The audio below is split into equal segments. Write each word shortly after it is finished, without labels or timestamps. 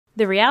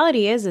The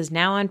Reality is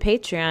now on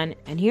Patreon,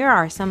 and here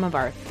are some of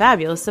our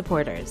fabulous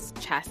supporters.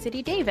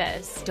 Chastity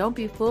Davis. Don't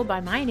be fooled by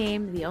my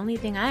name. The only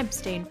thing I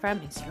abstain from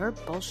is your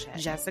bullshit.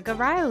 Jessica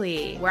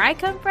Riley. Where I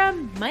come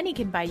from, money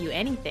can buy you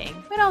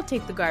anything, but I'll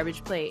take the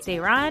garbage plate.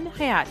 Seyran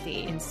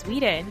Hayati. In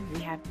Sweden,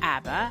 we have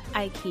ABBA,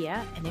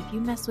 IKEA, and if you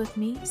mess with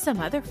me, some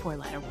other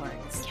four-letter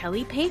words.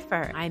 Kelly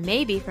Payfer. I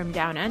may be from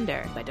down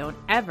under, but don't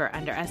ever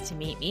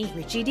underestimate me.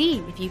 Richie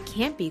D. If you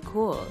can't be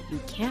cool,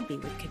 you can't be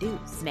with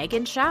Caduce.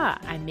 Megan Shaw.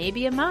 I may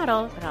be a model,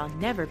 but I'll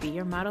never be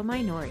your model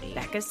minority.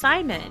 Becca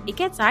Simon. It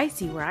gets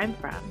icy where I'm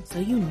from, so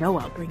you know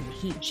I'll bring the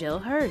heat. Jill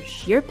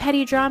Hirsch. Your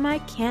petty drama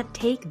can't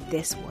take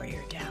this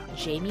warrior down.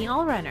 Jamie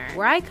Allrunner.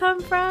 Where I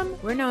come from,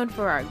 we're known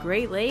for our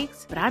Great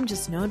Lakes, but I'm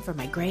just known for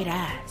my great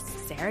ass.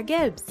 Sarah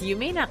Gibbs. You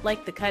may not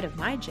like the cut of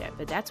my jib,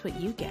 but that's what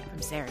you get from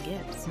Sarah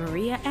Gibbs.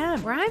 Maria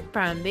M. Where I'm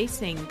from, they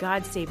sing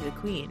God Save the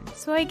Queen,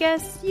 so I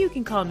guess you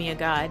can call me a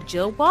god.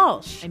 Jill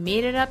Walsh. I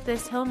made it up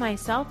this hill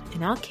myself,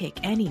 and I'll kick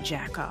any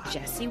jack off.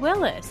 Jesse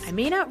Willis. I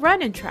may not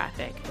run in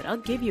traffic, but I'll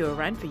give you a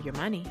run for your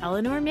money.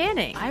 Eleanor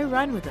Manning. I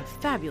run with a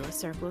fabulous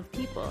circle of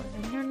people,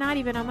 and they're not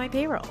even on my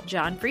payroll.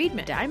 John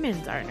Friedman.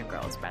 Diamonds aren't a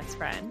girl's best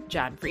friend.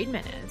 John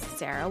Friedman is.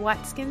 Sarah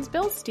Watkins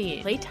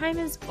Bilstein. Playtime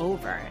is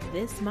over.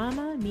 This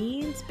mama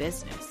means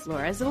business.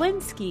 Laura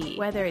Zelinsky.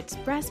 Whether it's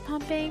breast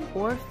pumping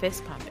or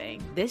fist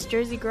pumping, this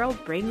Jersey girl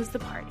brings the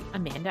party.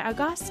 Amanda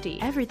Agosti.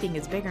 Everything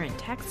is bigger in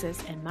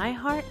Texas, and my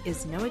heart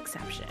is no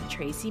exception.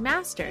 Tracy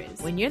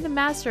Masters. When you're the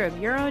master of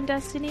your own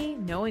destiny,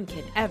 no one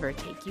can ever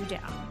take you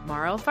down.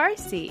 Marl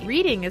Farsi.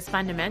 Reading is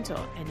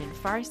fundamental, and in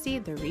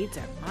Farsi, the reads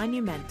are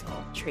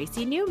monumental.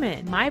 Tracy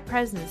Newman. My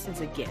presence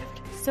is a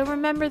gift, so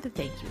remember the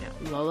thank you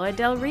note. Lola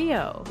Del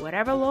Rio.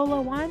 Whatever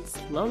Lola wants,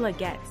 Lola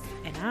gets,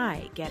 and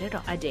I get it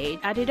all. Ade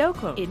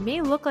Adidoko. It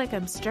may look like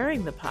I'm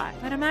stirring the pot,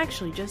 but I'm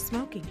actually just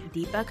smoking it.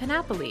 Deepa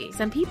Kanapoli.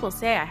 Some people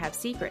say I have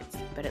secrets,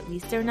 but at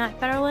least they're not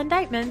federal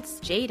indictments.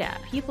 Jada.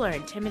 People are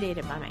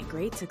intimidated by my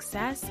great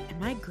success and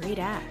my great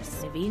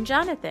ass. Naveen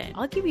Jonathan.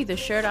 I'll give you the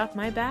shirt off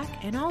my back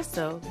and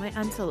also my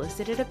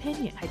unsolicited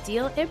opinion.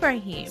 Adil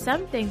Ibrahim.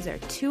 Some things are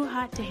too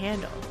hot to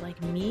handle,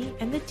 like me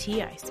and the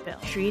tea I spill.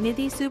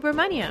 Srinidhi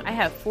Subramaniam. I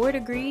have 4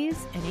 degrees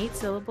and 8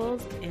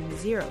 syllables and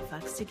 0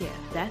 fucks to give.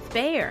 Beth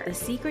Bayer. The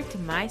secret to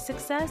my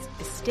success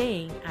is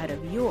staying out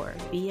of your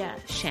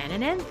BS.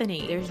 Shannon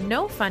Anthony. There's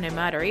no fun in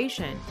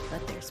moderation,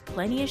 but there's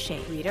plenty of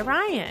shade. Rita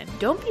Ryan.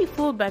 Don't be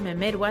fooled by my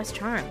Midwest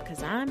charm,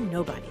 because I'm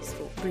nobody's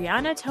fool.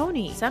 Brianna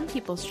Tony. Some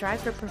people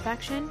strive for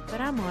perfection, but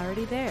I'm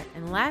already there.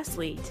 And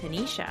lastly,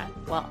 Tanisha.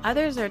 While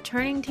others are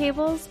turning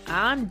tables,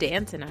 I'm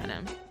dancing on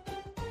them.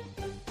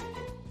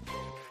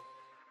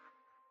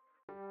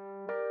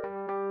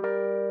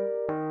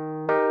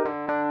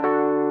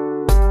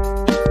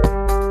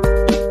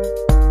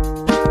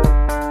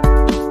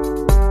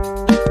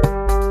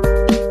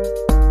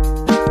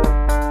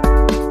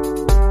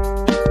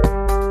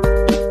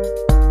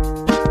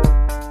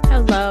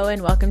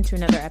 To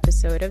another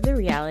episode of The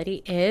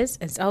Reality Is.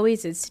 As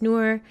always, it's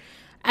Noor.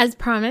 As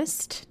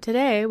promised,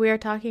 today we are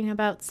talking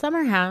about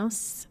Summer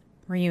House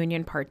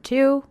Reunion Part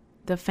 2,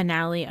 the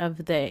finale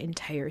of the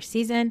entire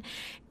season,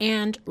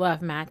 and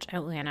Love Match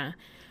Atlanta.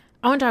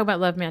 I want to talk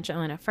about Love Match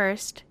Atlanta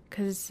first,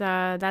 because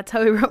that's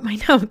how I wrote my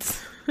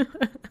notes.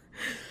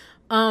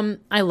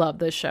 I love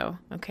this show,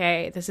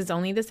 okay? This is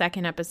only the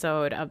 2nd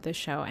episode of the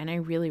show, and I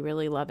really,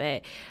 really love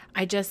it.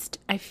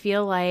 I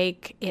feel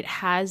like it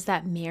has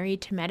that Married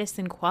to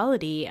Medicine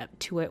quality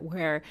to it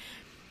where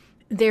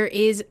there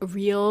is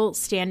real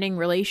standing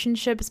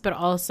relationships, but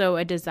also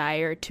a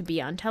desire to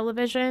be on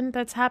television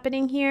that's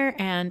happening here,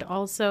 and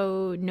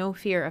also no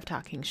fear of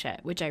talking shit,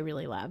 which I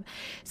really love.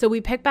 So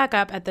we pick back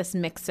up at this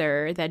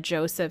mixer that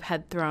Joseph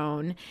had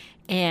thrown,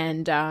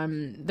 and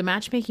the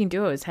matchmaking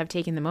duos have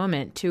taken the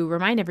moment to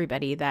remind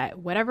everybody that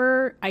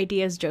whatever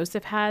ideas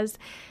Joseph has,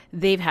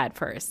 they've had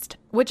first,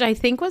 which I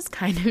think was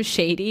kind of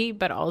shady,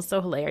 but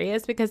also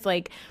hilarious because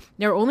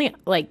there are only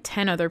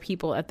 10 other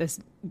people at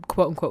this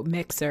quote unquote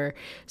mixer.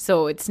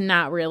 So it's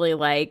not really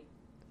like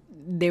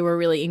they were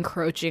really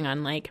encroaching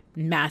on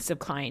massive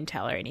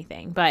clientele or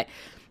anything. But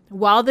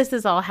while this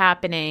is all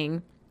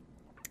happening,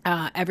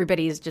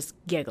 everybody's just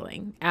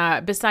giggling.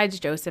 Besides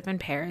Joseph and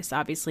Paris,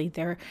 obviously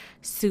they're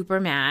super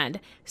mad,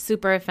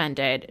 super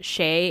offended.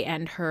 Shay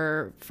and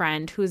her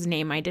friend, whose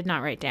name I did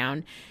not write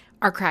down,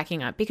 are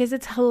cracking up because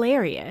it's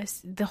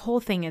hilarious. The whole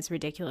thing is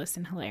ridiculous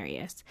and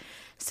hilarious.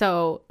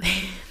 So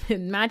the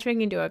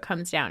matchmaking duo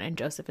comes down and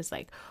Joseph is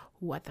like,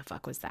 what the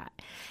fuck was that?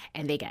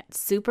 And they get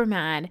super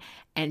mad,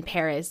 and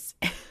Paris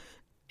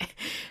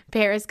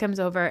comes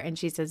over and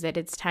she says that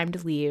it's time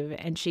to leave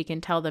and she can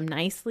tell them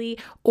nicely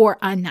or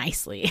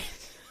unnicely.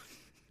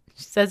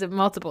 She says it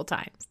multiple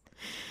times.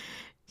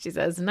 She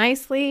says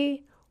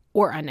nicely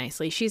or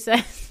unnicely. She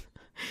says,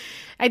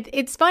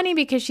 it's funny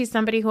because she's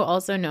somebody who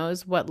also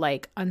knows what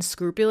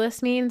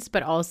unscrupulous means,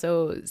 but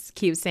also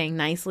keeps saying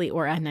nicely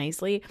or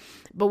unnicely.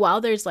 But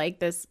while there's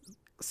this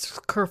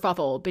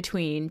kerfuffle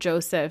between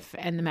Joseph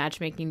and the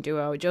matchmaking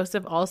duo,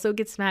 Joseph also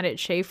gets mad at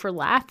Shay for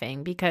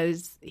laughing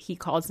because he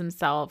calls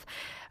himself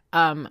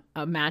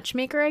a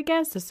matchmaker, I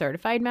guess, a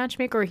certified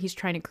matchmaker, or he's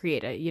trying to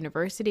create a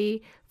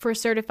university for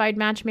certified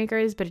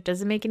matchmakers, but it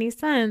doesn't make any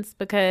sense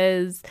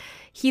because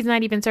he's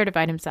not even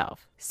certified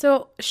himself.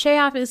 So Shay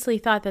obviously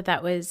thought that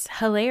that was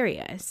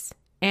hilarious,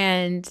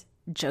 and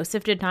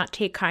Joseph did not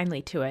take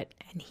kindly to it,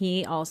 and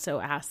he also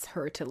asked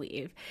her to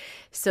leave.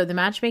 So the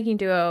matchmaking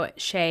duo,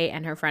 Shay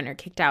and her friend, are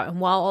kicked out, and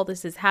while all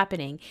this is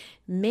happening,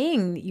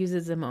 Ming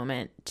uses a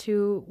moment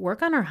to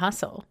work on her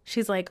hustle.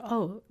 She's like,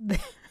 oh,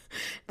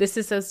 this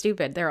is so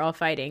stupid. They're all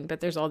fighting, but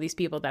there's all these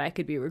people that I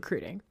could be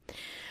recruiting.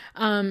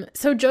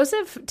 So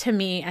Joseph, to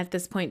me, at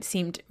this point,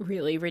 seemed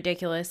really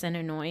ridiculous and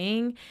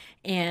annoying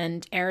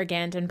and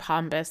arrogant and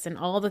pompous and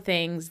all the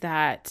things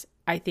that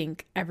I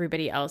think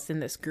everybody else in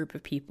this group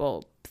of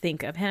people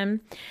think of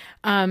him.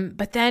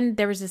 But then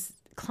there was this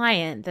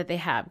client that they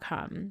have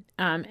come,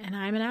 and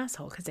I'm an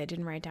asshole because I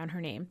didn't write down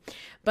her name,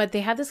 but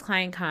they have this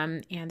client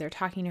come and they're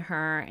talking to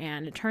her,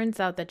 and it turns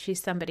out that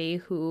she's somebody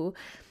who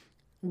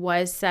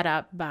was set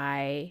up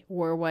by,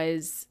 or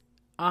was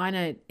on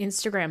an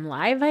Instagram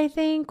live, I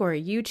think, or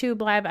a YouTube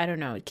live. I don't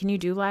know. Can you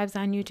do lives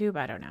on YouTube?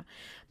 I don't know.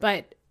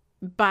 But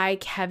by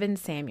Kevin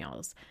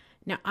Samuels.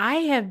 Now, I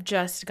have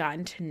just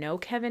gotten to know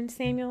Kevin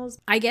Samuels.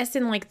 I guess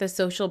in like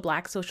the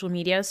black social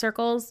media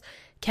circles,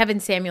 Kevin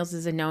Samuels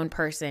is a known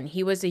person.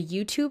 He was a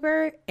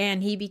YouTuber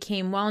and he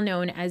became well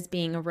known as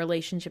being a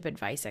relationship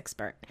advice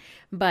expert.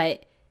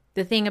 But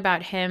the thing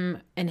about him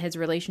and his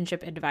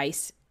relationship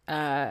advice,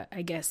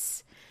 I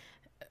guess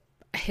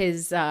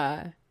his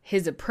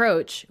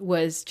approach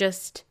was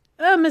just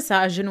a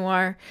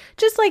misogynoir,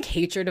 just like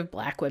hatred of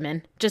black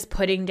women, just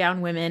putting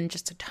down women,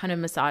 just a ton of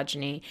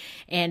misogyny.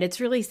 And it's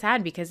really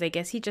sad because I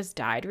guess he just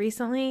died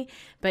recently,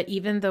 but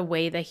even the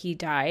way that he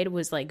died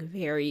was like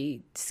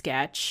very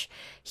sketch.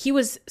 He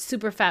was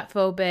super fat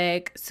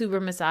phobic,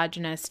 super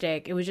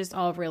misogynistic. It was just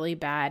all really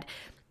bad.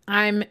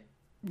 I'm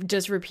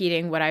just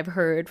repeating what I've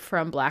heard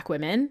from black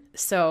women.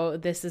 So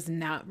this is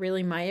not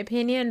really my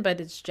opinion, but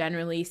it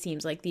generally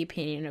seems like the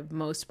opinion of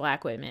most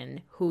black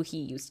women who he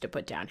used to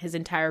put down. His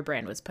entire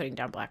brand was putting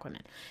down black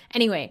women.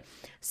 Anyway,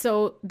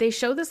 so they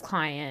show this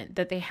client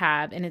that they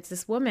have, and it's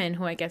this woman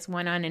who I guess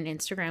went on an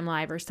Instagram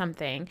live or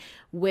something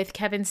with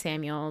Kevin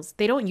Samuels.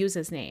 They don't use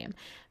his name,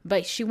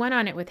 but she went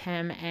on it with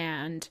him,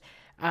 and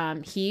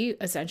he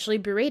essentially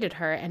berated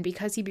her, and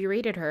because he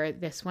berated her,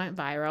 this went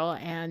viral,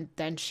 and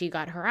then she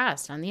got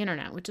harassed on the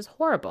internet, which is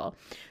horrible.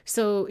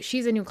 So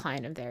she's a new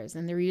client of theirs,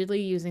 and they're really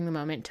using the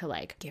moment to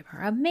like give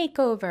her a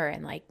makeover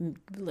and like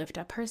lift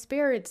up her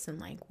spirits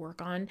and like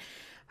work on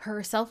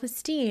her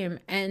self-esteem.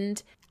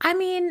 And I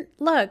mean,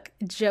 look,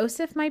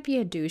 Joseph might be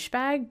a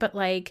douchebag, but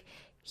like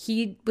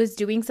he was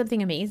doing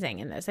something amazing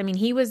in this. I mean,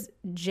 he was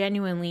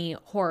genuinely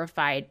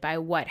horrified by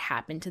what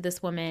happened to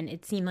this woman.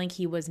 It seemed like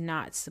he was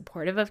not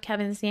supportive of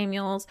Kevin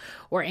Samuels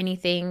or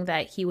anything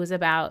that he was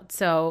about.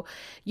 So,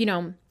 you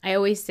know, I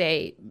always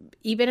say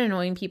even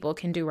annoying people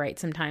can do right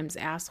sometimes.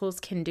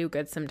 Assholes can do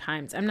good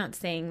sometimes. I'm not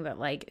saying that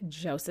like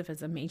Joseph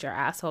is a major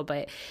asshole,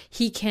 but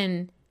he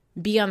can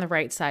be on the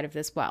right side of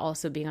this while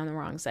also being on the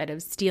wrong side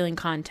of stealing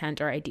content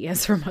or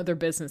ideas from other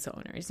business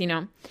owners, you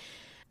know?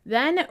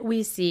 Then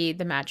we see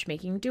the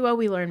matchmaking duo.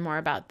 We learn more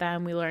about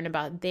them. We learn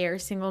about their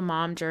single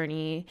mom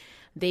journey.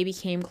 They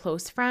became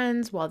close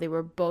friends while they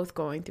were both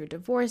going through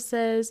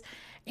divorces.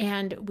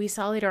 And we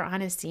saw later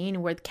on a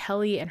scene with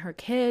Kelly and her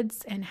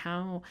kids and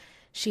how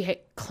she had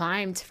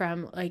climbed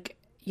from like,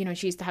 you know,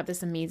 she used to have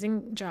this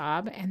amazing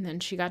job and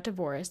then she got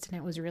divorced and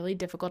it was really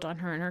difficult on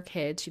her and her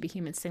kids. She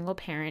became a single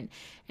parent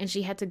and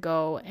she had to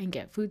go and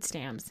get food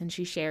stamps. And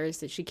she shares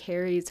that she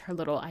carries her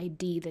little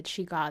ID that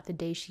she got the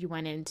day she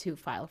went in to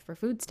file for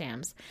food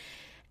stamps.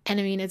 And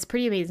I mean, it's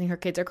pretty amazing. Her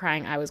kids are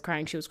crying. I was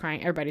crying. She was crying.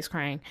 Everybody's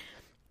crying.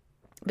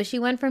 But she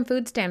went from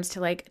food stamps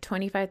to like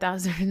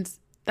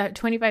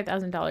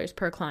 $25,000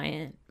 per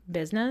client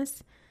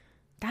business.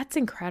 That's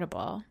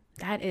incredible.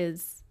 That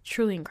is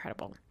truly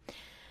incredible.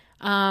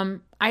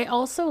 I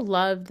also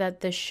love that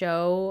the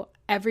show,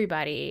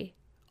 everybody,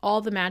 all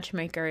the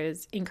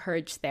matchmakers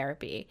encourage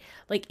therapy.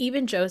 Like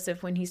even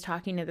Joseph, when he's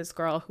talking to this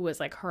girl who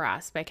was like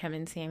harassed by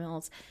Kevin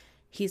Samuels,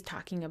 he's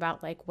talking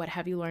about like, what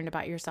have you learned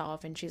about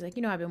yourself? And she's like,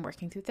 you know, I've been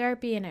working through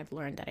therapy and I've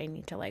learned that I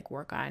need to like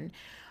work on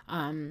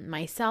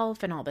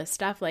myself and all this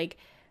stuff. Like,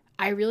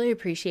 I really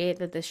appreciate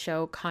that this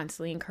show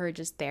constantly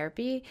encourages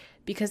therapy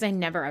because I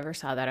never ever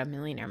saw that on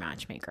Millionaire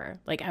Matchmaker,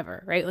 like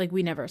ever, right? Like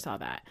we never saw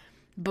that.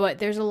 But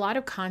there's a lot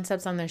of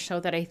concepts on this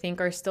show that I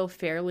think are still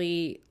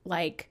fairly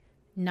like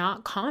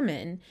not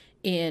common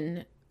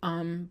in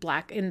the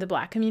Black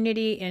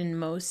community, in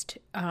most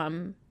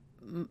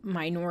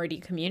minority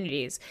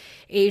communities,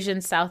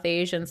 Asians, South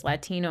Asians,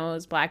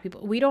 Latinos, Black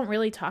people. We don't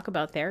really talk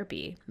about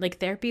therapy. Like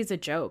therapy is a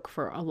joke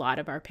for a lot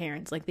of our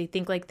parents. Like they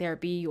think like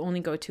therapy you only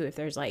go to if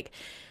there's like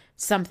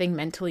something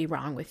mentally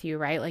wrong with you,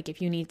 right? Like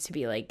if you need to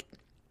be like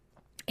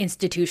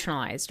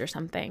institutionalized or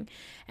something.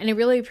 And I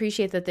really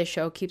appreciate that this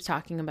show keeps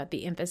talking about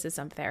the emphasis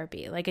on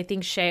therapy. Like I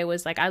think Shay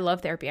was like, I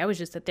love therapy. I was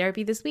just at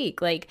therapy this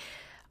week. Like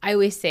I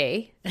always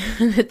say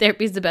that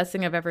therapy is the best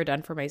thing I've ever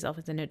done for myself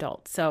as an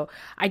adult. So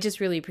I just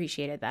really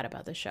appreciated that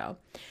about the show.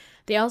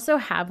 They also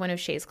have one of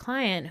Shay's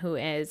client who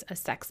is a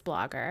sex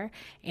blogger,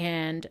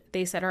 and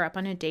they set her up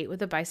on a date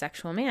with a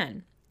bisexual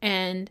man.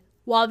 And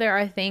while there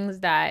are things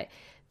that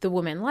the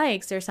woman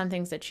likes, there's some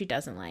things that she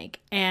doesn't like.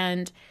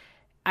 And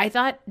I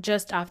thought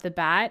just off the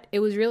bat, it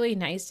was really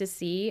nice to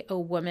see a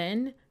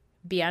woman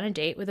be on a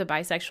date with a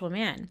bisexual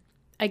man.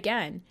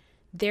 Again,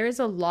 there's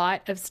a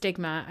lot of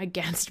stigma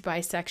against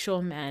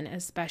bisexual men,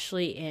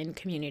 especially in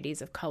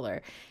communities of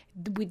color.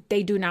 We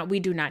do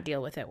not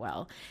deal with it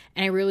well.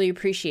 And I really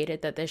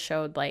appreciated that this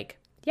showed like,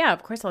 yeah,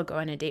 of course I'll go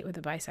on a date with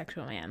a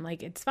bisexual man.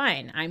 Like, it's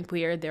fine. I'm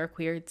queer, they're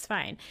queer, it's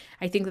fine.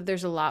 I think that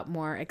there's a lot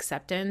more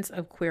acceptance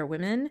of queer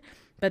women,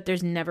 but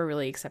there's never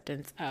really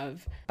acceptance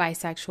of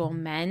bisexual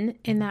men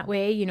in that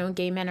way. You know,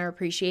 gay men are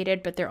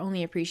appreciated, but they're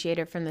only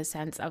appreciated from the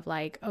sense of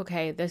like,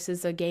 okay, this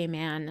is a gay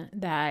man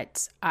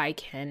that I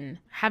can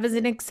have as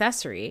an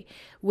accessory.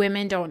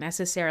 Women don't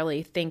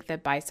necessarily think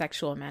that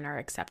bisexual men are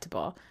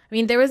acceptable. I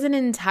mean, there was an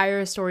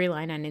entire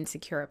storyline on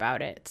Insecure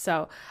about it.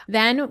 So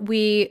then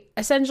we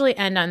essentially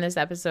end on this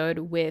episode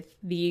with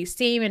the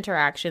same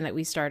interaction that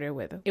we started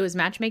with. It was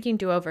matchmaking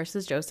duo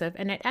versus Joseph,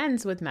 and it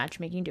ends with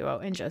matchmaking duo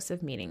and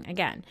Joseph meeting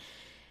again.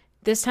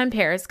 This time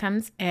Paris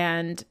comes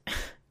and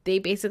they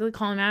basically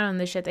call him out on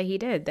the shit that he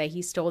did, that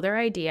he stole their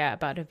idea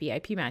about a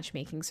VIP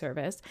matchmaking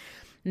service,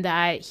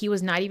 that he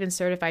was not even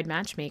certified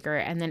matchmaker.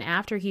 And then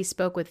after he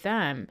spoke with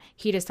them,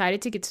 he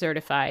decided to get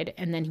certified,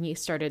 and then he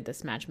started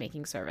this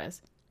matchmaking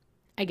service.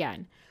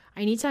 Again,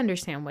 I need to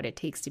understand what it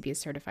takes to be a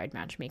certified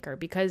matchmaker,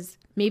 because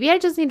maybe I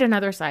just need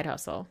another side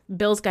hustle.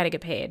 Bills got to get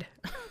paid.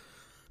 I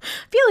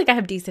feel like I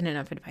have decent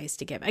enough advice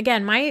to give.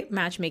 Again, my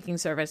matchmaking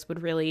service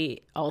would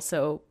really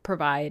also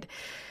provide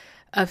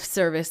a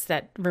service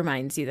that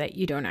reminds you that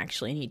you don't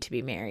actually need to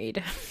be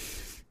married.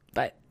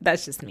 But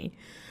that's just me.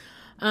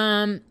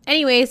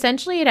 Anyway,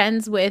 essentially it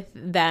ends with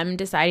them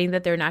deciding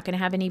that they're not going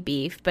to have any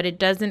beef, but it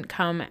doesn't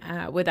come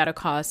without a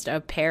cost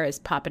of Paris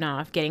popping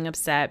off, getting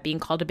upset, being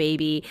called a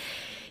baby.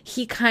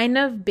 He kind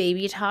of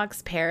baby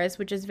talks Paris,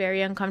 which is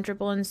very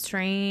uncomfortable and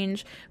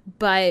strange,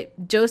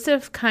 but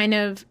Joseph kind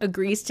of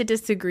agrees to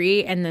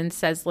disagree and then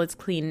says, let's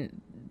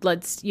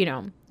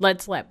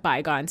let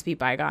bygones be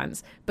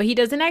bygones. But he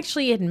doesn't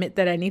actually admit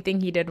that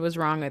anything he did was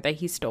wrong or that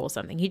he stole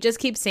something. He just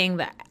keeps saying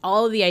that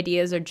all of the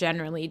ideas are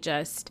generally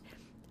just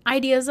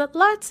ideas that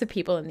lots of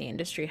people in the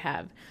industry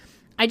have.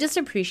 I just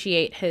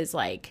appreciate his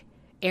like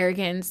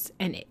arrogance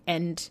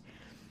and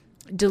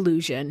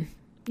delusion.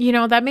 You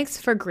know, that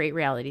makes for great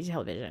reality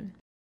television.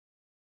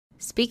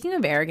 Speaking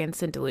of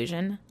arrogance and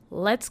delusion,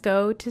 let's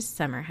go to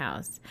Summer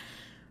House.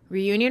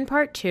 Reunion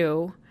Part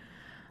 2.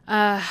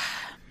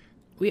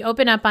 We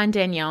open up on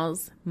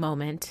Danielle's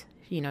moment.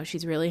 You know,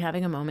 she's really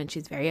having a moment.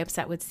 She's very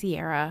upset with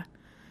Sierra.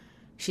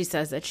 She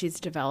says that she's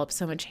developed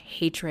so much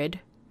hatred.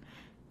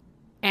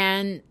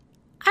 And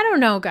I don't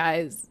know,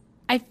 guys.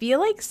 I feel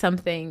like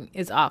something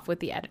is off with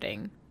the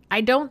editing.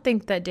 I don't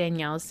think that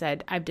Danielle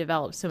said, I've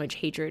developed so much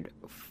hatred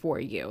for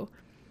you.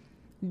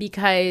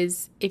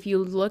 Because if you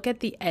look at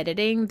the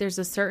editing, there's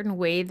a certain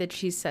way that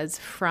she says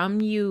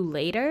from you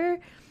later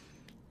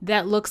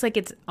that looks like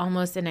it's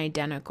almost an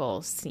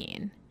identical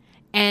scene.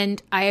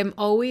 And I am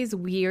always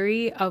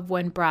weary of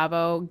when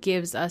Bravo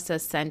gives us a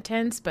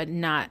sentence, but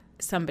not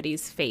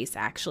somebody's face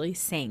actually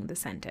saying the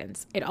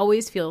sentence. It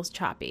always feels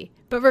choppy.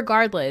 But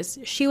regardless,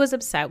 she was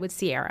upset with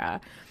Sierra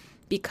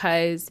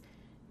because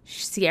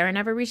Sierra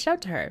never reached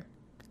out to her.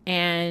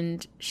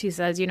 And she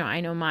says, you know, I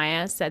know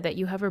Maya said that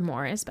you have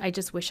remorse, but I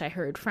just wish I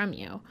heard from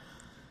you.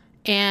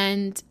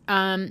 And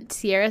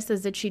Sierra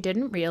says that she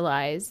didn't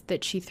realize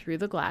that she threw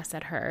the glass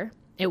at her.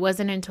 It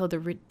wasn't until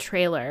the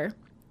trailer.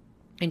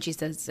 And she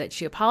says that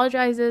she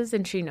apologizes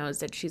and she knows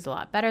that she's a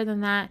lot better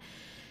than that.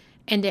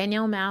 And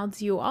Danielle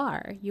mouths, you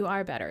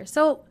are better.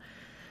 So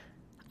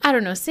I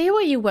don't know, say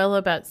what you will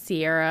about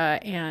Sierra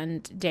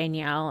and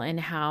Danielle and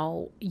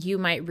how you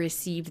might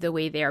receive the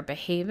way they are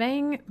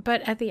behaving.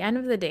 But at the end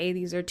of the day,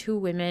 these are two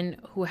women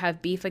who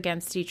have beef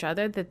against each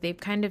other that they've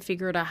kind of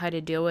figured out how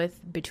to deal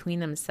with between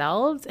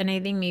themselves. And I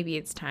think maybe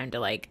it's time to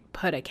like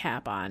put a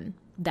cap on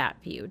that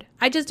feud.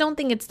 I just don't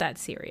think it's that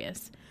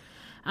serious.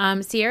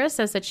 Sierra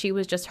says that she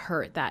was just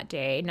hurt that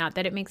day. Not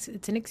that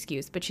it's an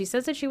excuse, but she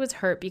says that she was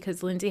hurt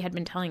because Lindsay had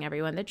been telling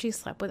everyone that she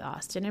slept with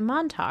Austin and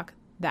Montauk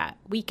that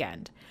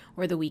weekend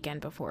or the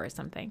weekend before or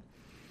something.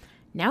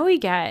 Now we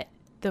get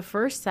the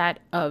first set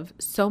of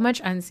so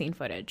much unseen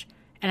footage.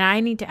 And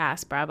I need to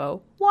ask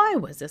Bravo, why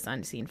was this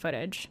unseen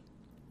footage?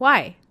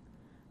 Why?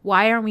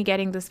 Why aren't we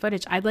getting this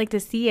footage? I'd like to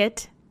see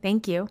it.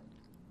 Thank you.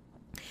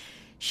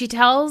 She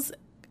tells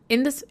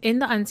in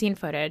the unseen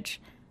footage,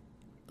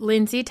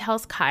 Lindsay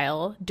tells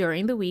Kyle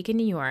during the week in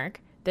New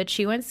York that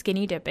she went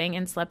skinny dipping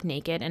and slept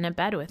naked in a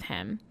bed with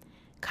him.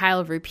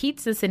 Kyle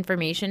repeats this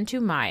information to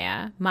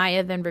Maya.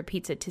 Maya then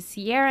repeats it to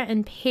Sierra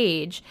and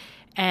Paige.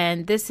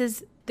 And this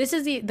is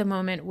the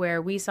moment where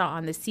we saw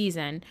on the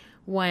season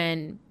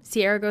when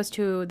Sierra goes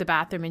to the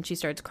bathroom and she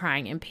starts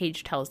crying and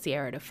Paige tells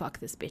Sierra to fuck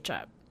this bitch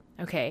up.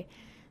 Okay,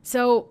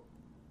 so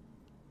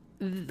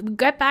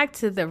get back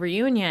to the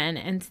reunion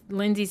and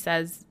Lindsay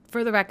says,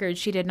 for the record,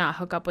 she did not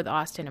hook up with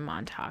Austin and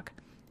Montauk.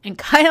 And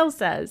Kyle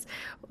says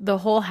the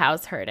whole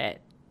house heard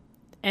it.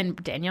 And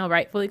Danielle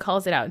rightfully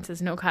calls it out and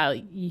says, no, Kyle,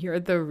 you're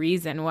the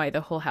reason why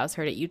the whole house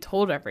heard it. You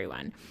told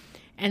everyone.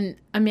 And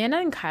Amanda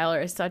and Kyle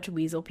are such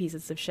weasel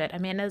pieces of shit.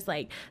 Amanda's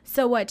like,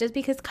 so what? Just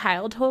because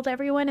Kyle told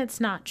everyone it's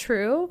not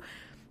true?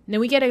 And then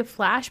we get a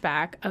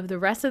flashback of the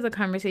rest of the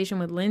conversation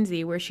with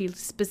Lindsay where she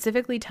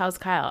specifically tells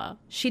Kyle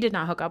she did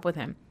not hook up with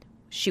him.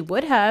 She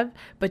would have,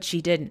 but she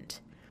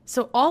didn't.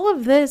 So all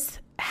of this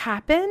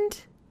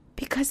happened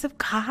because of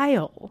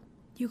Kyle.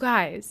 You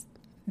guys,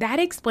 that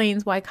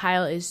explains why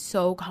Kyle is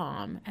so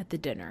calm at the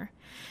dinner.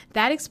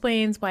 That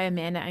explains why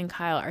Amanda and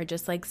Kyle are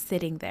just like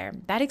sitting there.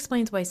 That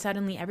explains why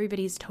suddenly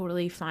everybody's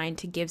totally fine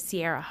to give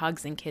Ciara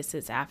hugs and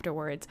kisses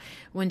afterwards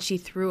when she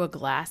threw a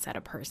glass at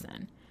a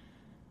person.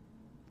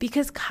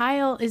 Because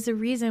Kyle is the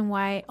reason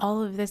why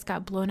all of this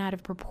got blown out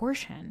of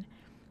proportion.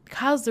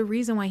 Kyle's the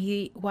reason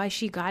why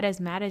she got as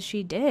mad as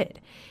she did,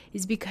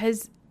 is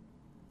because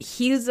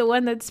he's the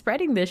one that's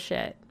spreading this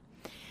shit.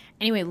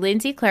 Anyway,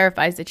 Lindsay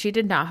clarifies that she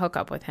did not hook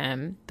up with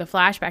him. The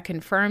flashback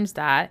confirms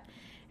that.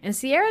 And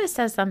Ciara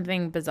says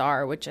something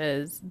bizarre, which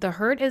is, the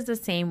hurt is the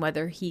same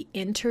whether he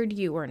entered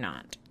you or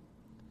not.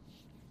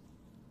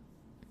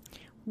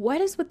 What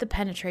is with the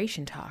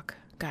penetration talk,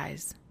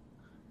 guys?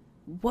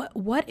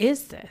 What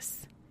is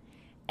this?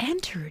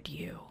 Entered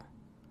you?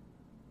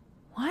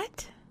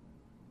 What?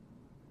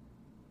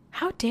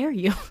 How dare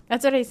you?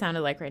 That's what I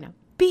sounded like right now.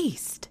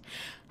 Beast.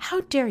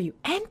 How dare you?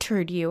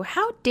 Entered you?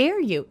 How dare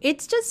you?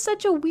 It's just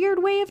such a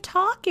weird way of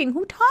talking.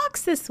 Who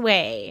talks this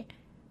way?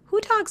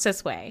 Who talks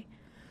this way?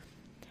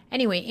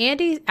 Anyway,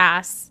 Andy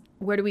asks,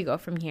 where do we go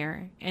from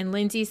here? And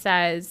Lindsay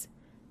says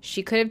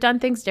she could have done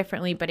things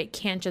differently, but it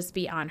can't just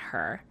be on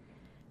her.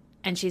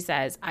 And she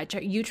says,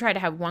 you try to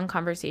have one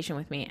conversation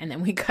with me. And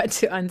then we cut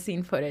to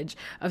unseen footage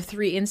of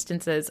 3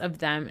 instances of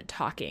them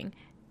talking.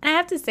 And I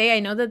have to say, I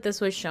know that this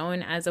was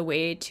shown as a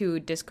way to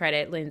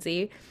discredit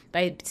Lindsay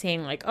by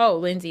saying like, oh,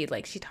 Lindsay,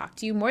 like she talked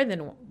to you more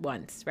than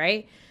once,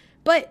 right?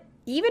 But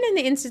even in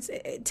the instance,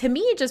 to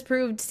me, it just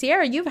proved,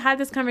 Ciara, you've had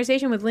this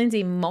conversation with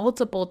Lindsay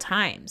multiple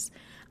times.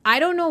 I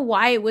don't know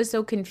why it was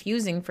so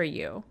confusing for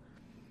you.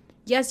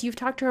 Yes, you've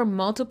talked to her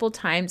multiple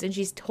times and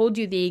she's told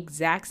you the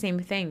exact same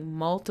thing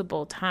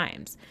multiple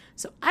times.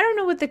 So I don't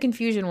know what the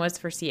confusion was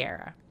for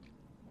Ciara.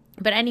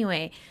 But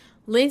anyway,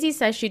 Lindsay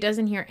says she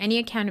doesn't hear any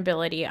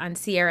accountability on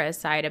Ciara's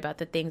side about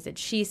the things that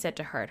she said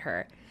to hurt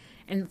her.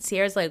 And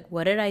Ciara's like,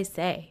 what did I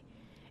say?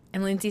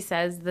 And Lindsay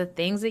says, the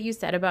things that you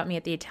said about me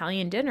at the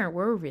Italian dinner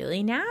were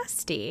really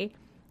nasty.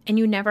 And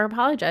you never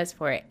apologized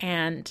for it.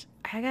 And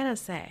I gotta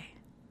say,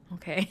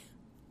 okay,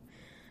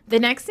 the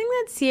next thing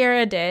that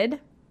Ciara did,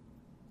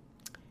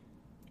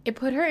 it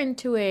put her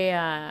into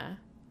I'm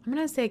going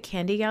to say a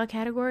candy gal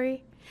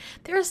category.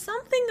 There's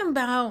something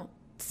about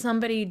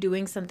somebody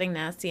doing something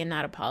nasty and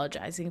not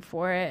apologizing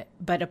for it,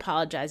 but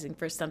apologizing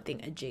for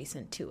something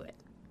adjacent to it.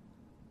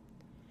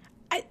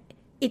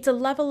 It's a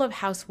level of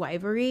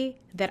housewifery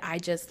that I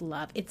just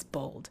love. It's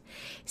bold.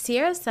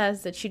 Ciara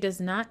says that she does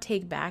not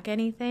take back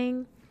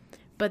anything,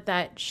 but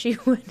that she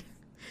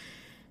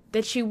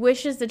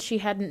wishes that she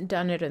hadn't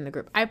done it in the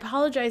group. I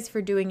apologize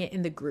for doing it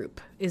in the group,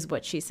 is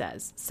what she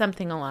says.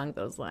 Something along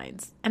those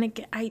lines. And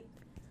again, I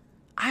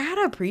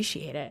gotta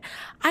appreciate it.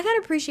 I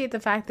gotta appreciate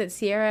the fact that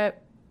Ciara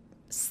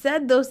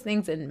said those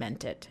things and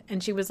meant it.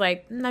 And she was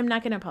like, I'm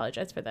not gonna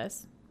apologize for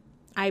this.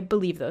 I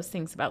believe those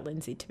things about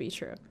Lindsay to be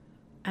true.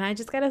 And I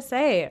just gotta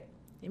say,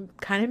 it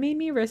kind of made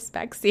me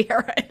respect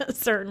Ciara in a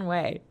certain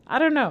way. I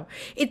don't know.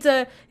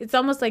 It's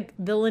almost like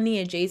villainy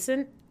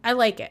adjacent. I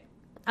like it.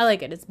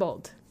 It's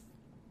bold.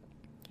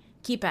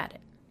 Keep at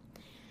it.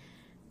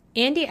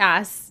 Andy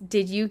asks,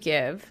 did you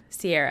give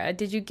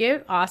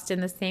Austin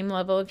the same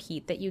level of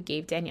heat that you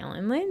gave Danielle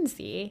and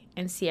Lindsay?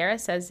 And Ciara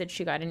says that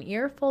she got an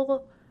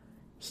earful.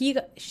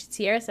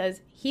 Ciara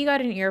says he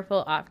got an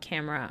earful off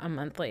camera a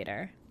month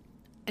later.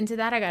 And to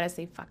that, I gotta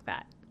say, fuck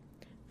that.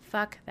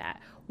 Fuck that.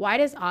 Why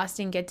does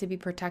Austin get to be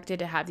protected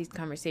to have these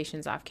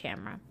conversations off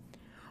camera?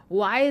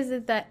 Why is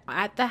it that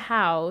at the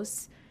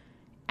house,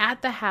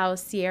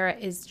 Ciara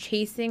is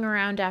chasing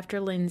around after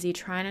Lindsay,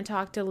 trying to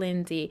talk to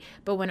Lindsay,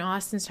 but when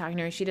Austin's talking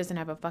to her, she doesn't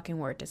have a fucking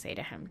word to say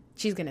to him.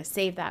 She's going to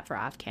save that for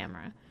off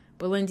camera.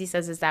 But Lindsay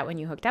says, is that when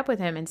you hooked up with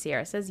him? And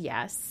Ciara says,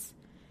 yes.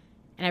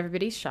 And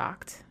everybody's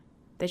shocked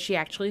that she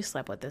actually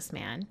slept with this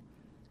man.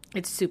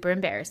 It's super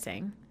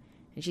embarrassing.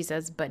 And she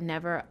says, but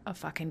never a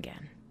fucking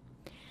again.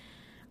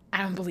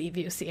 I don't believe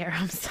you, Ciara.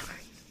 I'm sorry.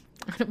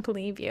 I don't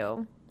believe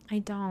you. I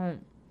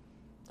don't.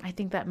 I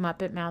think that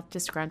Muppet Mouth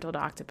disgruntled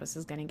octopus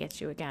is going to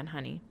get you again,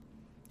 honey.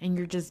 And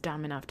you're just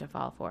dumb enough to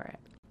fall for it.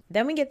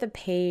 Then we get the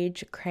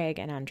Paige, Craig,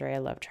 and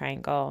Andrea love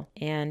triangle.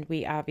 And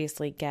we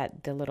obviously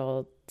get the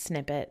little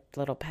snippet,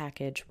 little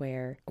package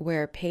where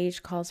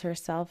Paige calls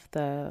herself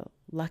the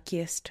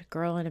luckiest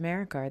girl in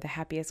America or the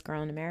happiest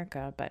girl in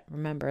America. But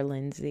remember,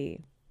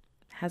 Lindsay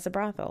has a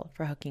brothel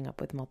for hooking up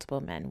with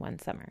multiple men one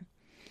summer.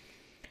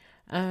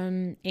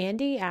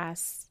 Andy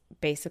asks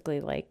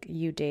basically like,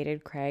 you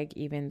dated Craig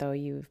even though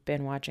you've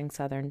been watching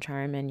Southern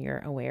Charm and you're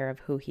aware of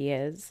who he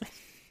is.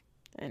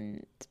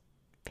 And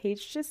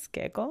Paige just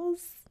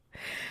giggles.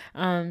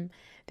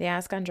 They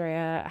ask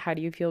Andrea, how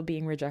do you feel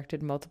being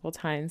rejected multiple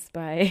times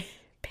by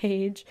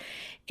Paige?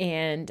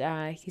 And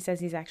he says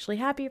he's actually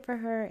happy for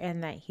her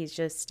and that he's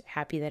just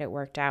happy that it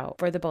worked out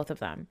for the both of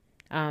them.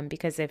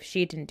 Because if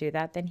she didn't do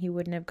that, then he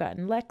wouldn't have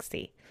gotten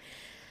Lexi.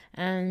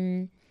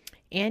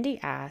 Andy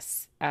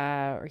asks,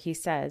 or he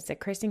says that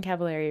Kristin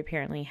Cavallari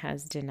apparently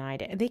has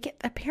denied it.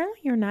 Apparently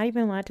you're not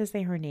even allowed to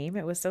say her name.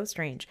 It was so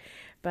strange.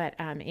 But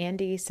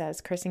Andy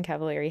says Kristen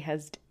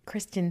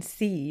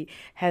C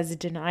has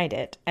denied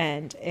it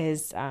and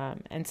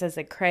says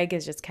that Craig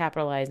is just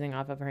capitalizing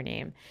off of her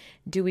name.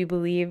 Do we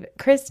believe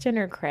Kristen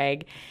or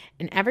Craig?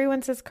 And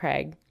everyone says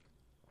Craig,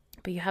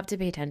 but you have to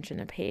pay attention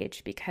to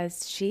Paige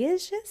because she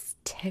is just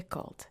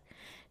tickled.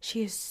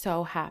 She is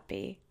so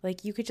happy.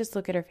 Like, you could just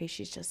look at her face.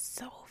 She's just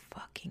so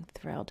fucking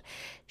thrilled.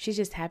 She's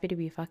just happy to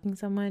be fucking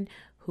someone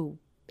who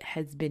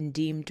has been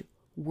deemed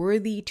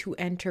worthy to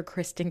enter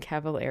Kristin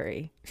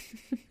Cavallari.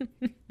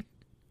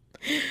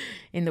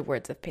 In the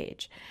words of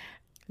Paige.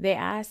 They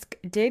ask,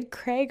 did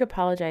Craig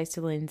apologize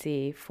to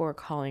Lindsay for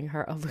calling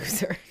her a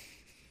loser?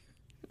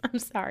 I'm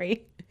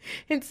sorry.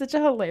 It's such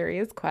a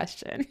hilarious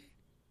question.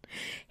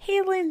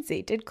 Hey,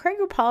 Lindsay, did Craig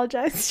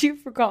apologize to you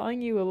for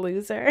calling you a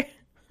loser?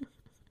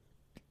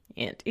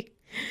 Andy.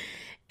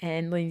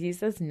 And Lindsay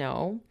says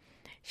no.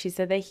 She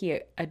said that he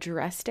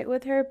addressed it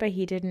with her, but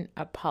he didn't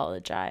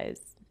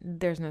apologize.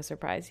 There's no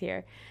surprise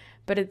here.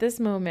 But at this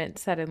moment,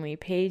 suddenly,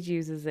 Paige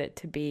uses it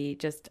to be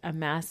just a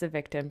massive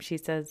victim. She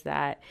says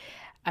that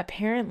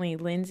apparently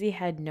Lindsay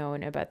had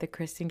known about the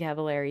Kristin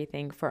Cavallari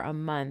thing for a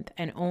month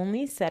and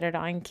only said it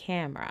on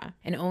camera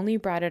and only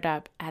brought it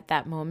up at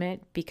that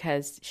moment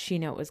because she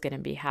knew it was going to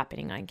be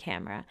happening on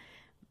camera.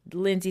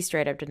 Lindsay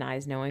straight up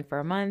denies knowing for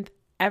a month.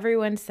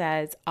 Everyone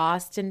says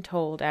Austin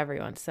told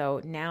everyone.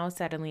 So now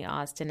suddenly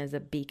Austin is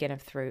a beacon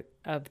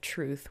of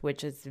truth,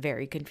 which is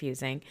very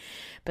confusing.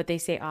 But they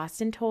say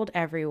Austin told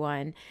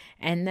everyone.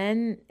 And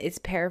then it's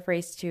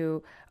paraphrased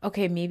to,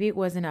 okay, maybe it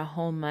wasn't a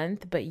whole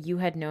month, but you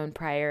had known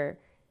prior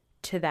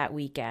to that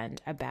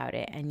weekend about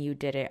it and you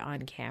did it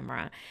on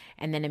camera.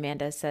 And then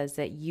Amanda says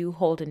that you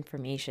hold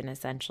information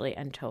essentially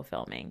until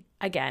filming.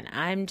 Again,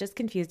 I'm just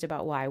confused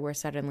about why we're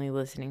suddenly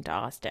listening to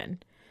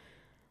Austin.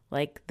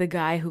 Like, the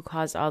guy who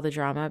caused all the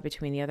drama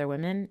between the other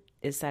women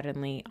is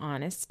suddenly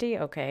honesty.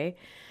 Okay.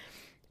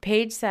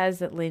 Paige says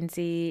that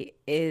Lindsay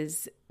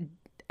is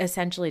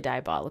essentially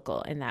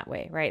diabolical in that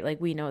way, right?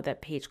 Like, we know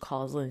that Paige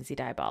calls Lindsay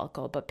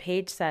diabolical, but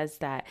Paige says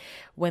that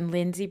when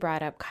Lindsay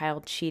brought up Kyle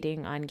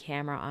cheating on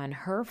camera on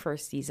her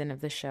first season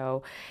of the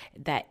show,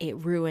 that it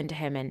ruined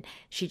him and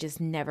she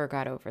just never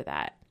got over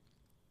that.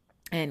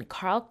 And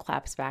Carl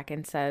claps back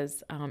and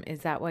says,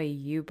 is that why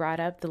you brought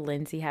up the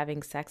Lindsay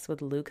having sex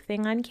with Luke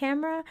thing on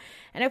camera?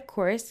 And of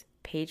course,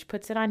 Paige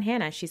puts it on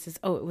Hannah. She says,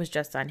 oh, it was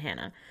just on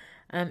Hannah.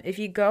 If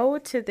you go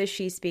to the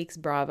She Speaks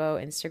Bravo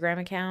Instagram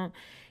account,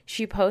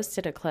 she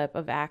posted a clip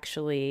of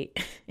actually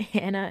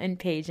Hannah and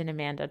Paige and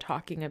Amanda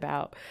talking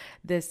about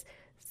this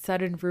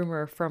sudden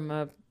rumor from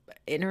a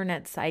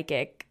internet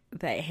psychic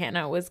that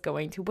Hannah was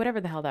going to, whatever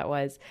the hell that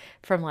was,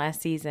 from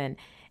last season.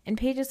 And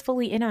Paige is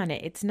fully in on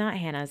it. It's not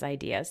Hannah's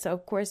idea. So,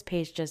 of course,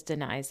 Paige just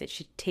denies it.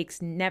 She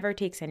never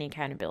takes any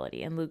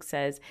accountability. And Luke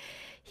says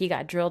he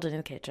got drilled in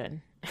the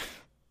kitchen.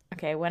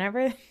 Okay,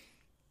 whenever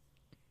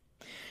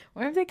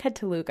they cut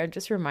to Luke, I'm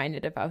just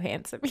reminded of how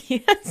handsome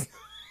he is.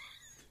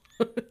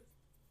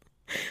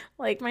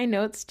 Like, my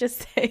notes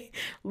just say,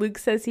 Luke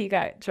says he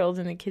got drilled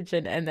in the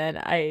kitchen. And then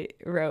I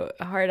wrote,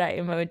 heart eye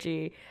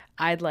emoji,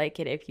 I'd like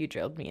it if you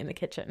drilled me in the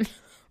kitchen.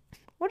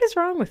 What is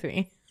wrong with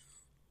me?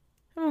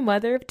 I'm a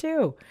mother of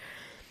two.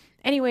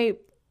 Anyway,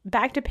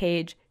 back to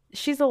Paige.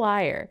 She's a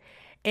liar.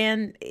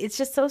 And it's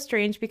just so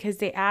strange because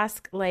they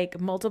ask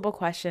like multiple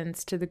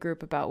questions to the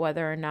group about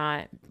whether or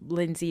not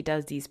Lindsay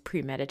does these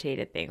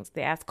premeditated things.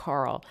 They ask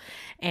Carl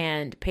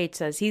and Paige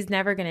says, he's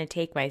never going to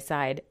take my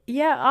side.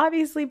 Yeah,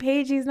 obviously,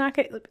 Paige, he's not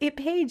going to.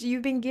 Paige,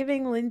 you've been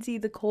giving Lindsay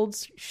the cold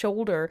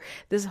shoulder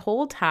this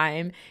whole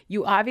time.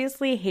 You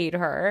obviously hate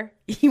her.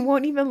 You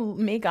won't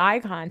even make eye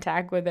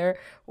contact with her.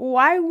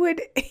 Why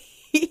would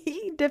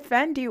he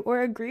defend you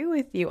or agree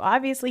with you?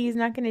 Obviously, he's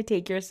not going to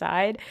take your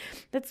side.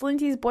 That's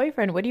Lindsay's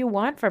boyfriend. What do you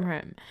want from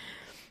him?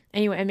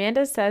 Anyway,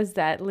 Amanda says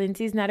that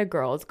Lindsay's not a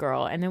girl's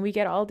girl. And then we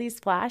get all these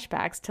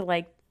flashbacks to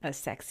like a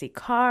sexy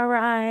car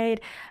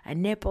ride, a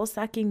nipple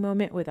sucking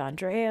moment with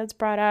Andrea's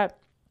brought up.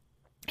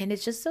 And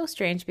it's just so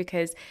strange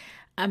because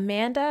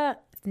Amanda,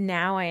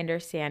 now I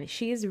understand,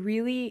 she is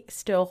really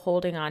still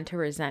holding on to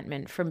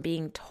resentment from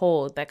being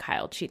told that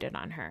Kyle cheated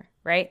on her,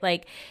 right?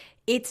 Like,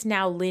 it's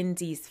now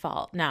Lindsay's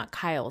fault, not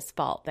Kyle's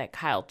fault that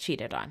Kyle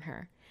cheated on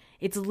her.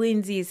 It's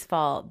Lindsay's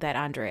fault that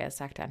Andrea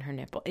sucked on her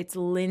nipple. It's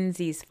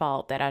Lindsay's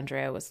fault that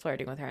Andrea was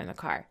flirting with her in the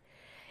car.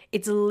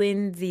 It's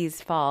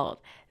Lindsay's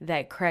fault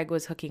that Craig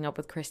was hooking up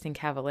with Kristin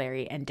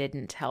Cavallari and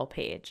didn't tell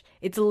Paige.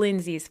 It's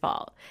Lindsay's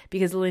fault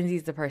because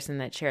Lindsay's the person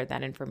that shared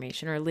that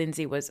information, or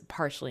Lindsay was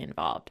partially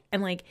involved.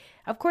 And like,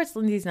 of course,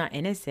 Lindsay's not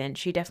innocent.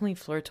 She definitely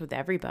flirts with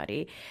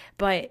everybody,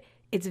 but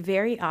it's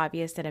very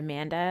obvious that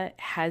Amanda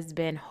has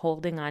been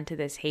holding on to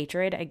this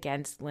hatred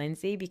against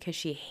Lindsay because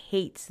she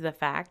hates the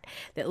fact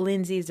that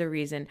Lindsay is the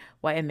reason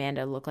why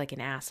Amanda looked like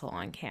an asshole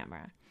on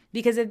camera.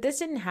 Because if this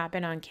didn't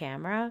happen on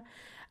camera,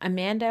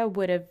 Amanda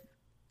would have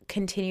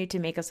continue to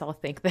make us all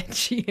think that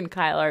she and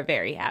Kyle are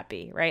very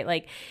happy, right?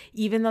 Like,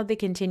 even though they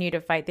continue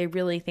to fight, they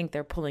really think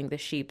they're pulling the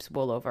sheep's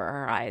wool over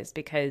our eyes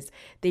because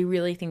they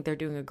really think they're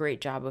doing a great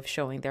job of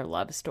showing their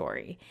love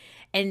story.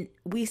 And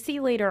we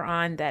see later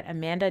on that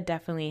Amanda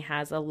definitely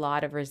has a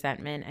lot of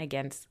resentment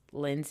against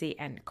Lindsay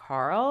and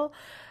Carl,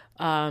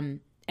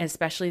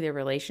 especially their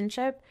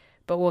relationship,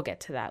 but we'll get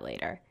to that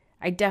later.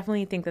 I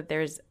definitely think that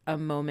there's a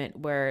moment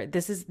where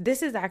this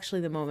is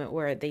actually the moment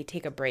where they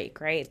take a break,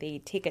 right? They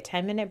take a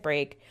 10-minute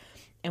break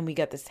and we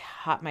get this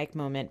hot mic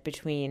moment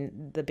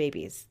between the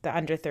babies, the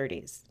under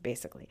 30s,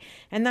 basically.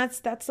 And that's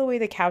the way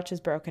the couch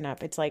is broken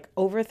up. It's like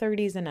over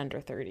 30s and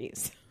under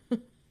 30s.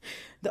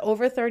 The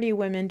over 30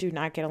 women do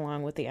not get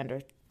along with the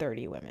under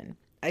 30 women,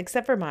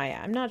 except for Maya.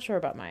 I'm not sure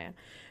about Maya,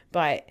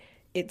 but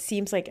it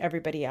seems like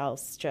everybody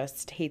else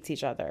just hates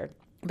each other.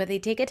 But they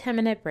take a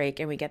 10-minute break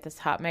and we get this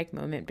hot mic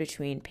moment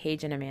between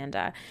Paige and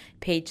Amanda.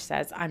 Paige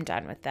says, I'm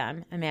done with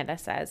them. Amanda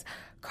says,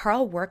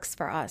 Carl works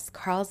for us.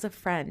 Carl's a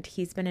friend.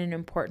 He's been an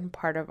important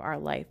part of our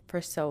life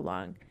for so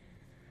long.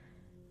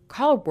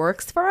 Carl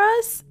works for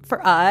us?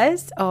 For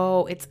us?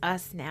 Oh, it's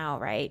us now,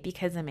 right?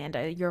 Because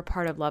Amanda, you're a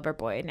part of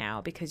Loverboy now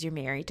because you're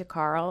married to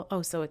Carl.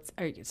 Oh, so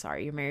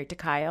you're married to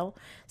Kyle.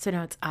 So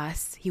now it's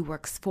us. He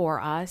works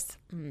for us.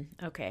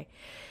 Okay.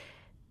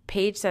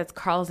 Paige says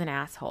Carl's an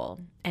asshole.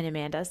 And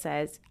Amanda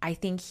says, I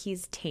think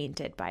he's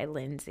tainted by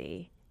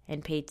Lindsay.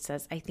 And Paige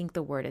says, I think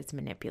the word is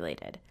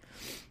manipulated.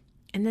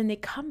 And then they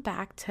come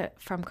back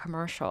from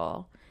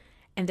commercial.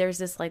 And there's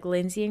this like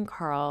Lindsay and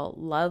Carl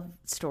love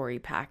story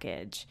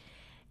package.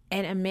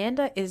 And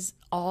Amanda is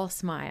all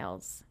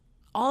smiles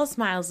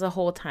the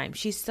whole time.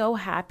 She's so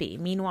happy.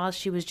 Meanwhile,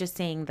 she was just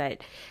saying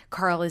that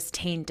Carl is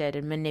tainted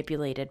and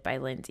manipulated by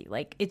Lindsay.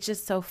 Like, it's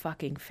just so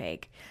fucking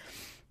fake.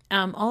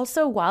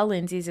 Also, while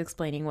Lindsay's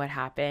explaining what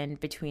happened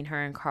between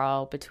her and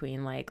Carl,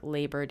 between like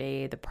Labor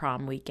Day, the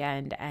prom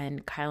weekend,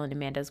 and Kyle and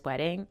Amanda's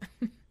wedding,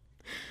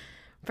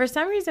 for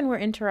some reason we're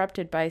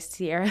interrupted by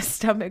Sierra's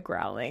stomach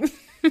growling.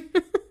 I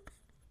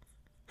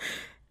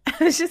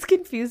was just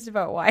confused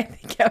about why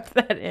they kept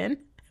that in.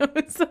 It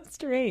was so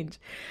strange.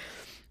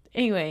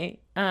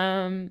 Anyway,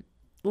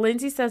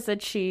 Lindsay says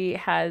that she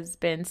has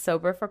been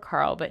sober for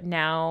Carl, but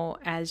now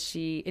as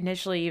she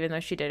initially, even though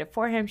she did it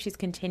for him, she's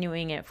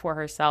continuing it for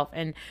herself.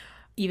 And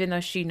even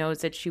though she knows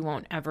that she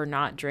won't ever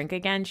not drink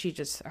again,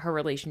 her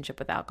relationship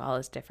with alcohol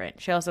is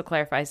different. She also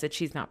clarifies that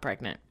she's not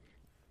pregnant.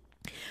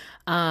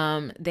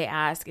 They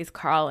ask, is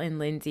Carl and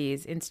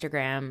Lindsay's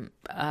Instagram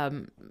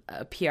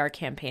a PR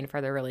campaign for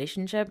their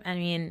relationship? I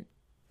mean,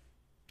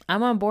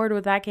 I'm on board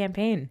with that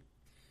campaign.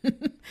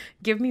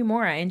 Give me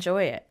more. I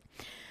enjoy it.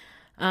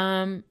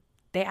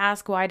 They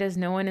ask, why does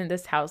no one in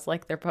this house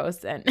like their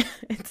posts? And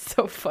it's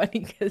so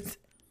funny because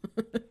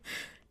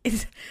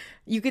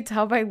you could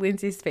tell by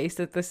Lindsay's face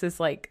that this is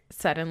like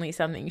suddenly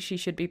something she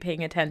should be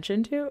paying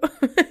attention to.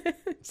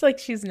 It's like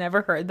she's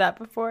never heard that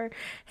before.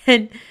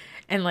 And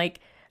like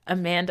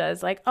Amanda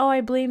is like, oh, I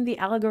blame the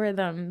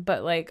algorithm.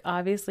 But like,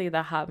 obviously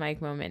the hot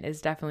mic moment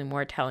is definitely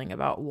more telling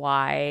about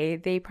why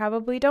they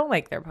probably don't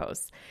like their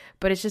posts.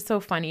 But it's just so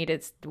funny to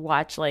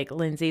watch like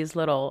Lindsay's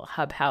little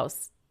hub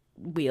house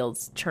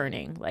wheels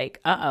churning,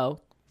 like, now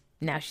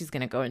she's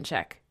gonna go and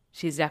check.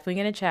 She's definitely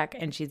gonna check,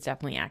 and she's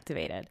definitely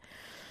activated.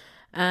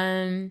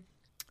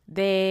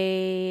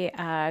 They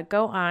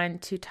go on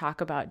to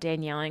talk about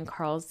Danielle and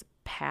Carl's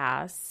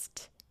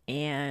past,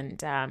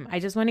 and I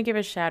just want to give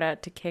a shout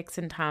out to Kix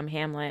and Tom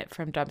Hamlet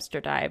from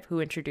Dumpster Dive, who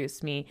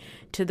introduced me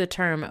to the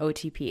term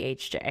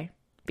OTPHJ,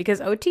 because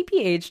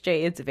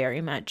OTPHJ is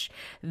very much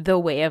the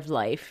way of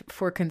life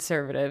for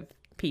conservative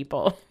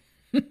people.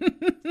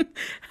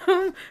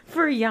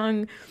 for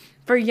young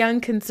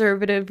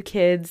conservative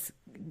kids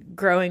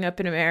growing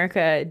up in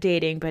America,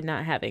 dating but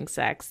not having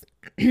sex.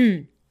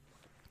 I'm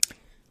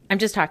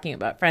just talking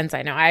about friends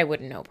I know. I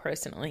wouldn't know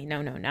personally.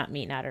 No, not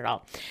me, not at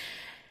all.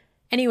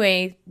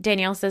 Anyway,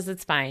 Danielle says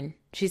it's fine.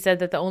 She said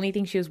that the only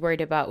thing she was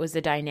worried about was the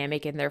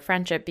dynamic in their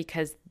friendship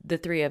because the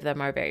three of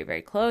them are very,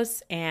 very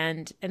close,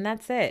 and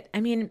that's it.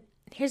 I mean,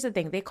 here's the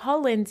thing. They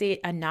call Lindsay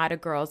a not a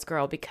girl's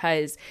girl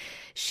because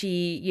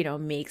she,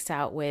 makes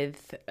out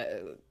with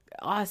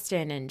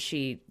Austin and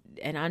she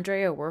and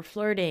Andrea were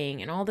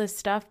flirting and all this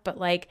stuff. But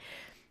like,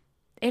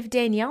 if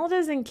Danielle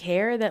doesn't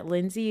care that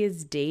Lindsay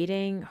is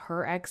dating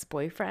her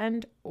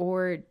ex-boyfriend,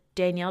 or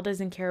Danielle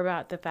doesn't care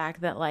about the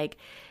fact that like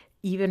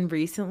even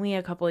recently,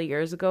 a couple of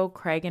years ago,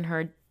 Craig and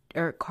her,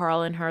 or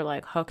Carl and her,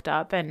 like hooked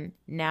up, and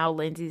now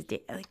Lindsay's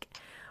like,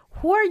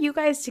 who are you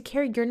guys to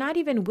care? You're not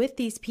even with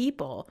these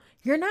people.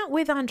 You're not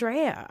with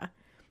Andrea.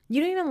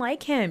 You don't even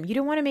like him. You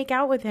don't want to make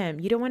out with him.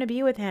 You don't want to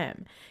be with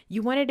him.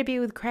 You wanted to be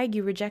with Craig.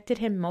 You rejected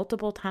him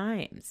multiple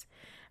times.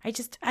 I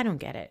don't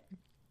get it.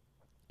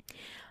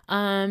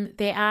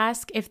 They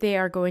ask if they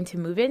are going to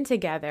move in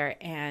together,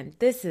 and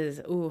this is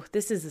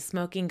a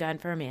smoking gun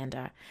for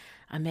Amanda.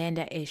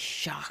 Amanda is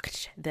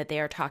shocked that they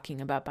are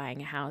talking about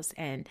buying a house,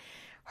 and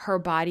her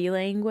body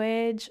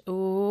language,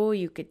 oh,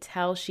 you could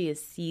tell she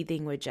is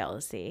seething with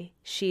jealousy.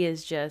 She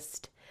is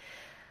just,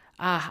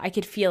 I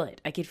could feel it.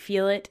 I could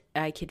feel it.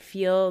 I could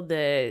feel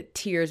the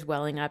tears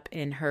welling up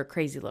in her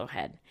crazy little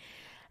head.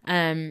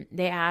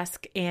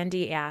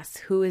 Andy asks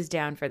who is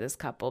down for this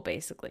couple,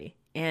 basically.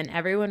 And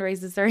everyone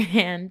raises their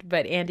hand,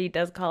 but Andy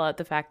does call out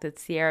the fact that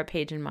Ciara,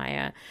 Paige, and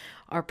Maya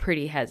are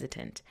pretty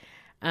hesitant.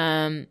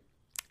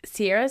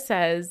 Ciara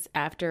says,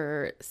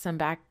 after some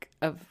back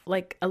of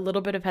like a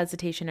little bit of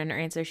hesitation in her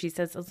answer, she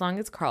says, as long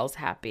as Carl's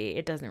happy,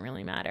 it doesn't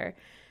really matter.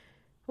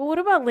 Well, what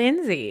about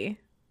Lindsay?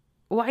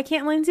 Why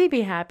can't Lindsay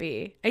be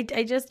happy?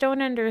 I just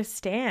don't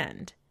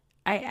understand.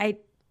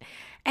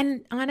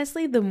 And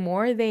honestly, the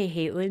more they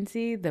hate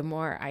Lindsay, the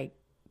more I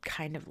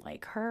kind of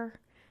like her.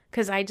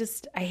 Because I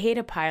hate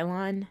a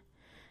pylon.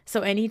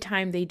 So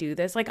anytime they do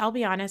this, like, I'll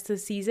be honest,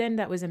 this season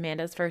that was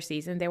Amanda's first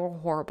season, they were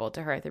horrible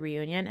to her at the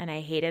reunion. And I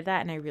hated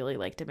that. And I really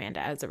liked Amanda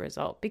as a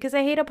result because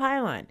I hate a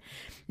pylon.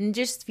 It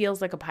just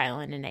feels like a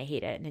pylon and I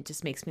hate it. And it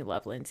just makes me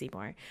love Lindsay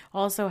more.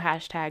 Also,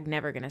 hashtag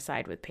never gonna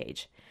side with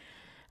Paige.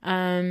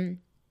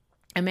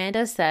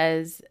 Amanda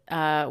says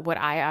what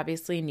I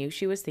obviously knew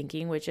she was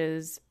thinking, which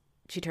is,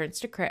 she turns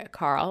to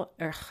Carl.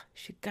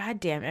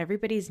 Goddamn,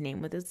 everybody's name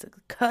with this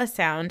 "k"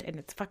 sound, and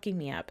it's fucking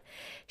me up.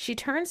 She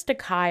turns to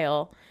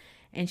Kyle,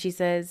 and she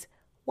says,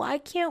 why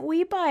can't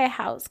we buy a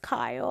house,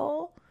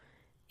 Kyle?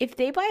 If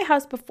they buy a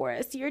house before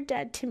us, you're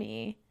dead to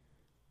me.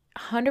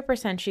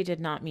 100% she did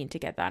not mean to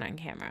get that on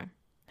camera.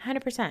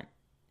 100%.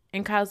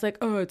 And Kyle's like,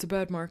 oh, it's a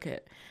bad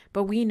market.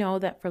 But we know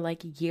that for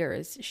like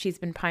years, she's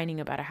been pining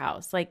about a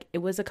house. Like, it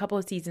was a couple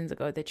of seasons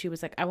ago that she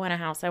was like, I want a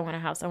house, I want a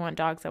house, I want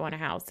dogs, I want a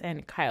house.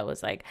 And Kyle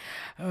was like,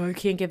 oh, I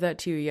can't give that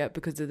to you yet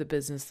because of the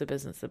business. And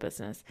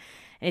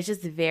it's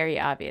just very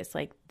obvious.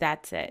 Like,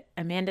 that's it.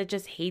 Amanda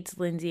just hates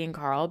Lindsay and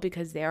Carl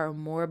because they are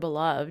more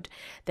beloved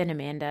than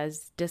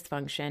Amanda's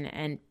dysfunction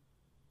and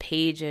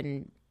Paige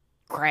and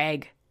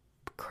cringe,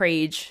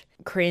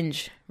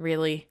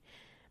 really.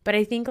 But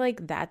I think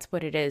like that's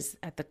what it is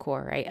at the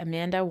core, right?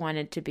 Amanda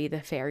wanted to be the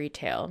fairy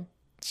tale.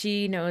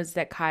 She knows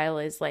that Kyle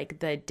is like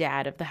the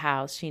dad of the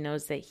house. She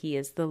knows that he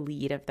is the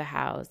lead of the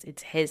house.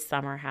 It's his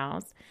summer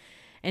house.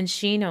 And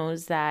she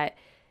knows that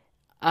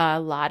a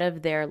lot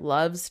of their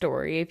love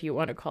story, if you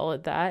want to call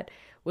it that,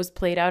 was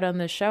played out on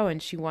the show.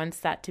 And she wants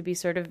that to be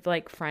sort of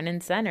like front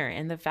and center.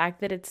 And the fact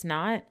that it's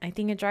not, I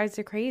think it drives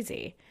her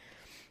crazy.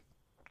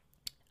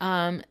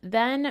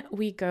 Then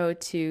we go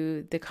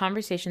to the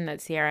conversation that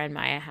Ciara and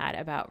Maya had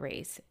about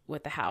race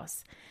with the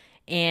house.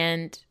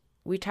 And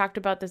we talked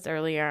about this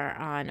earlier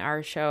on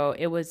our show.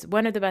 It was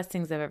one of the best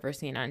things I've ever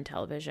seen on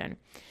television.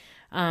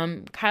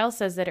 Kyle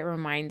says that it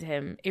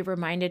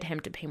reminded him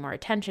to pay more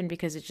attention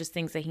because it's just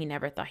things that he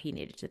never thought he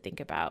needed to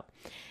think about.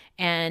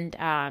 And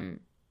I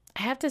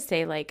have to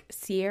say, like,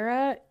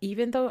 Ciara,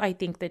 even though I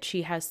think that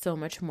she has so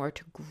much more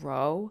to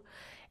grow,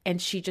 and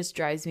she just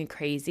drives me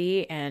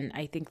crazy. And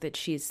I think that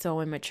she's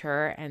so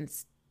immature and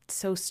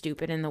so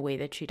stupid in the way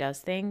that she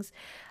does things.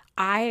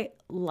 I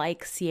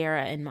like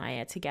Ciara and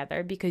Maya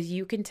together because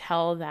you can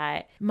tell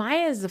that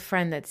Maya is the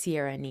friend that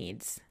Ciara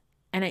needs.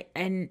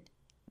 And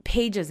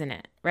Paige isn't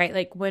it, right?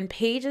 Like, when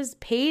Paige is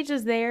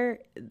there,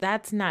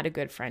 that's not a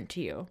good friend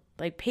to you.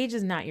 Like, Paige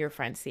is not your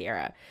friend,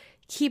 Ciara.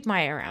 Keep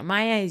Maya around.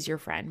 Maya is your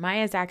friend.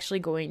 Maya is actually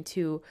going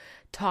to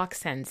talk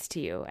sense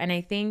to you. And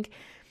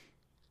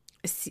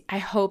I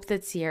hope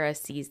that Ciara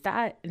sees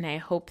that, and I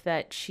hope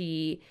that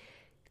she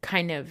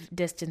kind of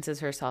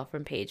distances herself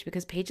from Paige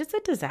because Paige is a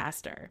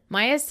disaster.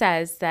 Maya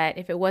says that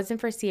if it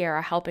wasn't for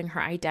Ciara helping her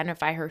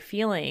identify her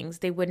feelings,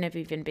 they wouldn't have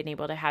even been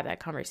able to have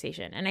that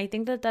conversation. And I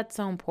think that that's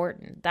so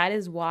important. That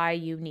is why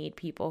you need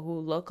people who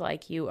look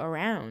like you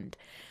around.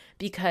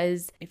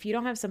 Because if you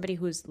don't have somebody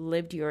who's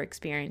lived your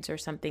experience or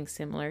something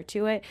similar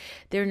to it,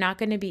 they're not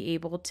going to be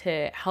able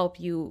to help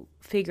you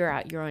figure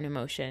out your own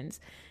emotions.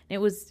 It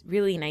was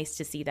really nice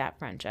to see that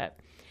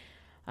friendship.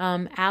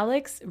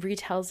 Alex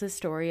retells his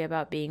story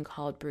about being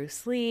called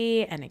Bruce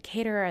Lee and a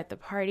caterer at the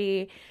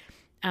party.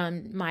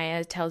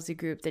 Maya tells the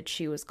group that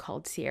she was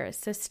called Ciara's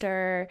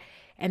sister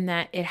and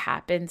that it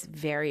happens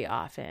very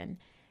often.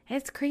 And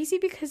it's crazy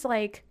because,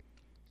 like,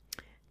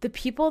 the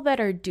people that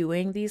are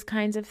doing these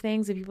kinds of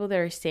things, the people that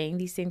are saying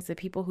these things, the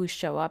people who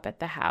show up at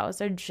the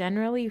house are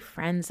generally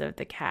friends of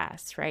the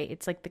cast, right?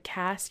 It's like the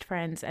cast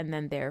friends and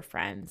then their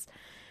friends.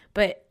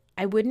 But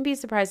I wouldn't be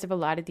surprised if a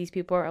lot of these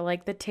people are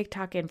like the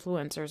TikTok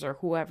influencers or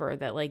whoever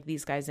that like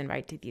these guys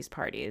invite to these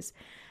parties.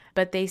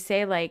 But they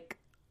say, like,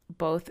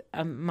 both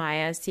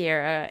Maya,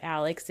 Ciara,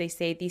 Alex, they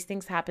say these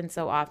things happen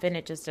so often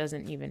it just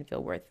doesn't even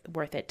feel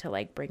worth it to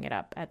like bring it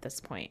up at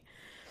this point.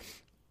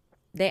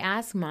 They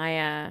ask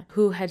Maya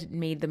who had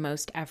made the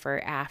most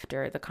effort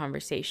after the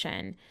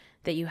conversation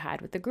that you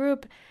had with the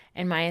group.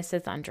 And Maya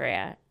says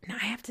Andrea. Now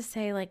I have to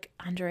say, like,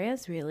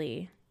 Andrea's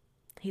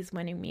he's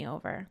winning me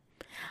over.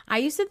 I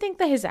used to think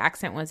that his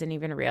accent wasn't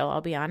even real,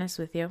 I'll be honest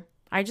with you.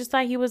 I just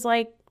thought he was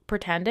like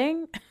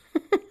pretending.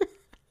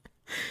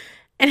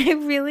 And I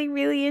really,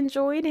 really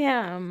enjoyed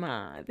him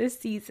this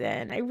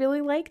season. I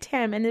really liked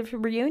him. And the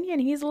reunion,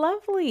 he's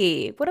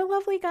lovely. What a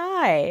lovely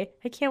guy.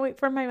 I can't wait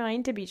for my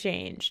mind to be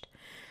changed.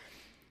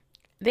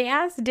 They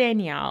asked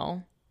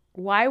Danielle,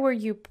 why were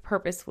you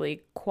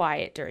purposefully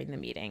quiet during the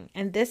meeting?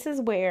 And this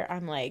is where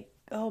I'm like,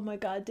 oh my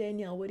God,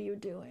 Danielle, what are you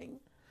doing?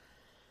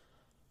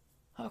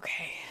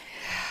 Okay.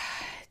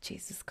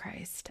 Jesus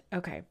Christ.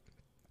 Okay.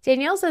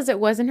 Danielle says it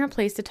wasn't her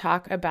place to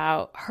talk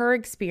about her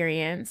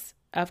experience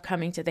of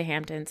coming to the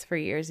Hamptons for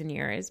years and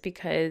years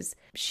because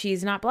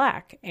she's not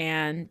Black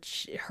and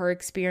her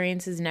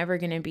experience is never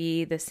going to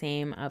be the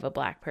same of a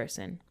Black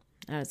person.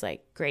 I was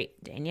like,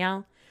 great,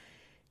 Danielle,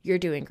 you're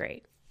doing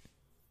great.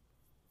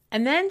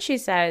 And then she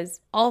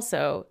says,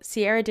 also,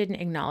 Ciara didn't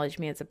acknowledge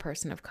me as a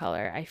person of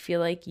color. I feel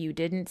like you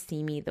didn't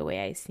see me the way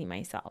I see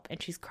myself.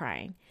 And she's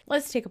crying.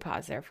 Let's take a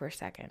pause there for a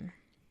second.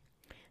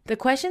 The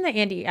question that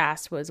Andy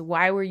asked was,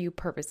 why were you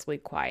purposely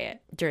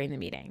quiet during the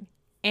meeting?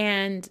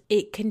 And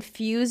it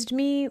confused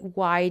me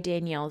why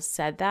Danielle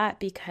said that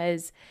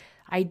because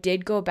I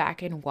did go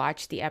back and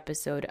watch the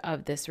episode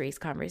of this race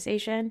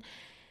conversation.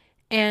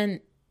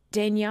 And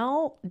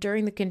Danielle,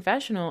 during the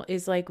confessional,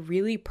 is like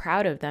really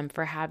proud of them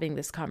for having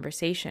this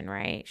conversation,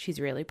 right? She's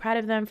really proud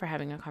of them for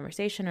having a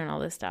conversation and all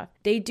this stuff.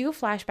 They do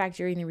flashback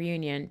during the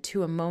reunion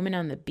to a moment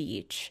on the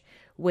beach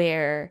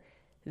where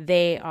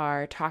they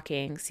are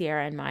talking,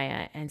 Ciara and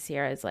Maya, and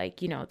Ciara is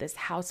like, you know, this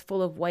house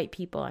full of white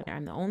people, and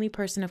I'm the only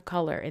person of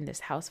color in this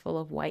house full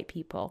of white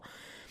people.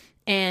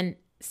 And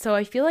so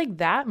I feel like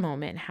that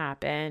moment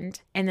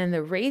happened, and then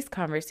the race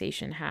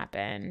conversation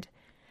happened.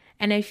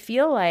 And I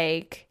feel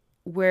like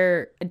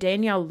where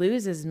Danielle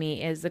loses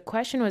me is the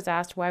question was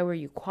asked, why were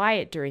you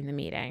quiet during the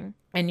meeting?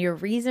 And your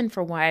reason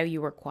for why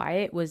you were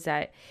quiet was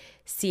that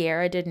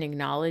Ciara didn't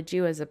acknowledge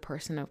you as a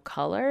person of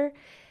color.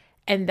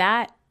 And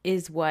that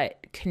is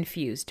what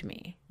confused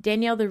me.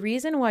 Danielle, the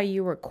reason why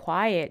you were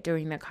quiet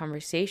during the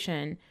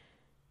conversation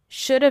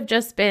should have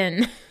just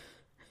been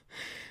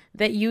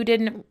that you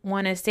didn't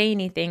want to say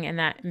anything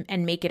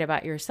and make it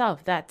about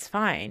yourself. That's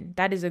fine.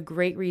 That is a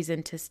great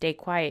reason to stay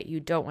quiet. You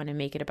don't want to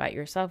make it about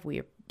yourself.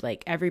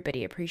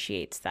 Everybody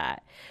appreciates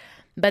that.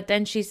 But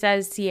then she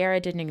says,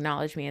 Ciara didn't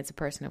acknowledge me as a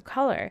person of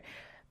color.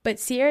 But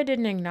Ciara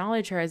didn't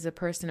acknowledge her as a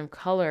person of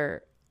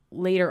color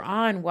later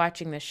on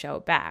watching the show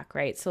back,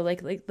 right? So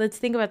like let's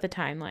think about the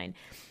timeline.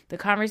 The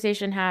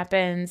conversation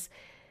happens.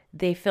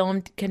 They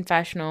filmed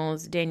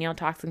confessionals. Danielle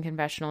talks in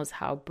confessionals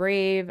how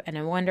brave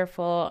and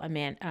wonderful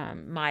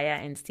Maya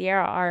and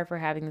Ciara are for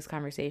having this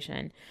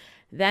conversation.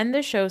 Then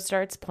the show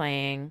starts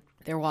playing.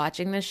 They're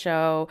watching the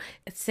show.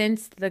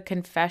 Since the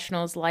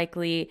confessionals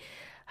likely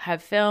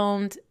have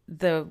filmed,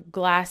 the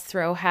glass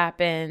throw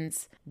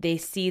happens. They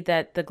see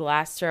that the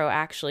glass throw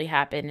actually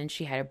happened and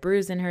she had a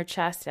bruise in her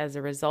chest as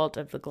a result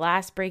of the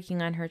glass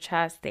breaking on her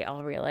chest. They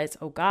all realize,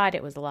 oh God,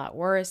 it was a lot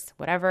worse,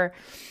 whatever.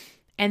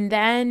 And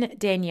then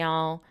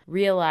Danielle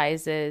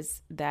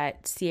realizes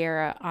that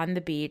Ciara on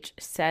the beach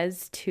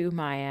says to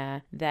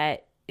Maya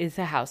that it's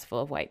a house full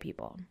of white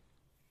people.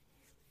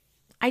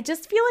 I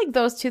just feel like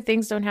those two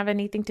things don't have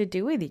anything to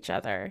do with each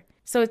other.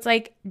 So it's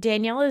like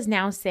Danielle is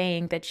now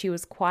saying that she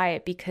was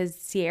quiet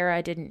because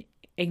Ciara didn't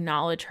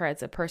acknowledge her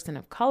as a person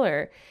of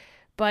color,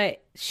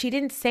 but she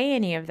didn't say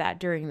any of that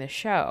during the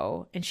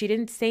show. And she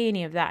didn't say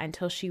any of that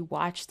until she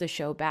watched the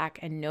show back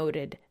and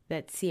noted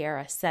that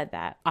Ciara said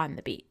that on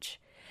the beach.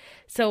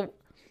 So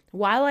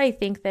while I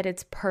think that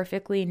it's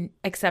perfectly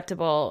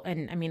acceptable,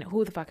 and I mean,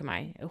 who the fuck am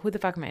I? Who the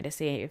fuck am I to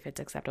say if it's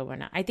acceptable or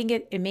not? I think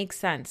it makes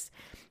sense.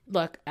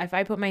 Look, if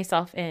I put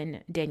myself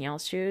in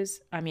Danielle's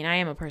shoes, I mean, I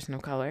am a person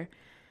of color.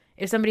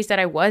 If somebody said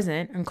I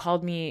wasn't and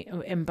called me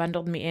and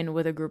bundled me in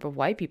with a group of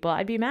white people,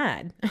 I'd be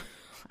mad.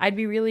 I'd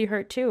be really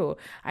hurt too.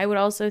 I would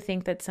also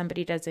think that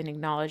somebody doesn't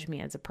acknowledge me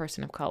as a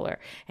person of color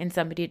and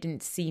somebody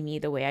didn't see me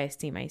the way I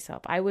see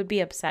myself. I would be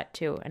upset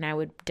too, and I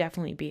would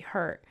definitely be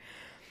hurt.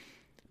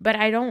 But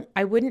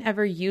I wouldn't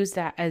ever use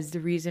that as the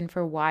reason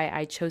for why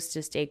I chose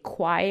to stay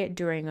quiet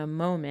during a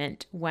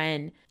moment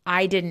when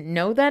I didn't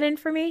know that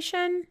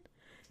information.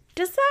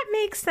 Does that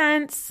make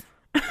sense?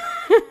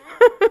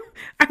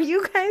 Are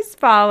you guys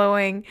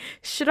following?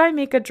 Should I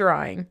make a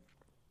drawing?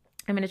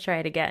 I'm going to try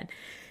it again.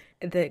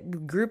 The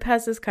group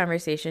has this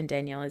conversation.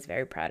 Danielle is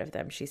very proud of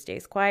them. She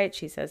stays quiet.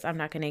 She says, I'm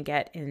not going to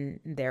get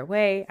in their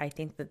way. I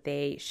think that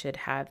they should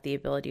have the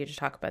ability to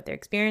talk about their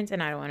experience,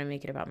 and I don't want to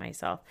make it about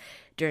myself.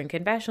 During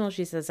confessional,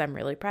 she says, I'm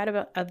really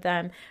proud of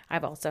them.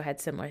 I've also had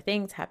similar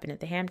things happen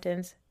at the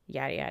Hamptons,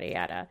 yada, yada,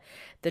 yada.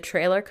 The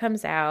trailer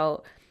comes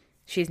out.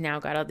 She's now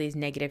got all these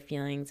negative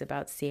feelings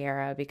about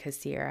Ciara because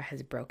Ciara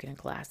has broken a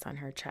glass on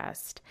her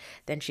chest.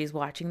 Then she's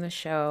watching the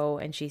show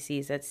and she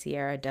sees that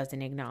Ciara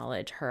doesn't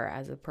acknowledge her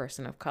as a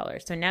person of color.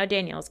 So now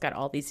Danielle's got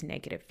all these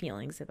negative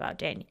feelings about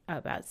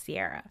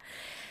Ciara.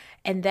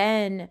 And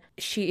then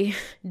she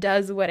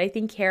does what I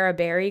think Cara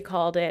Berry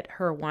called it,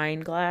 her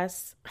wine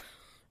glass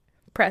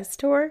press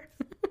tour.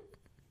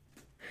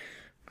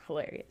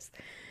 Hilarious.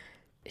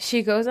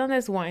 She goes on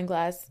this wine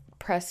glass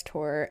press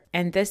tour,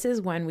 and this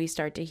is when we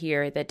start to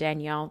hear that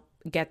Danielle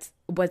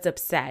was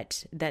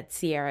upset that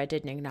Sierra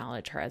didn't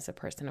acknowledge her as a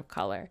person of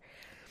color.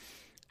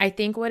 I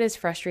think what is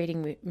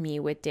frustrating me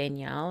with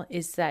Danielle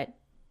is that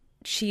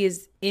she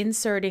is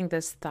inserting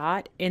this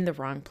thought in the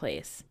wrong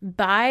place.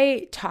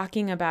 By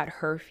talking about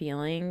her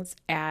feelings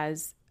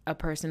as a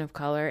person of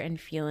color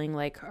and feeling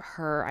like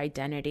her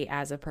identity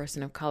as a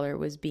person of color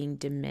was being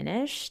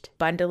diminished,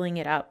 bundling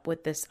it up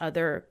with this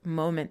other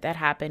moment that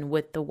happened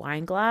with the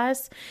wine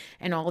glass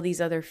and all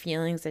these other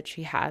feelings that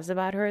she has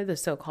about her, the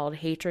so-called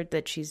hatred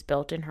that she's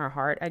built in her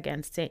heart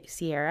against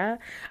Sierra,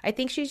 I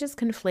think she's just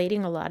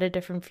conflating a lot of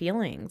different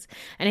feelings.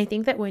 And I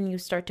think that when you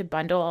start to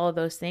bundle all of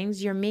those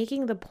things, you're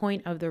making the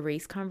point of the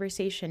race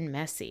conversation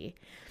messy.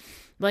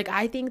 Like,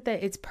 I think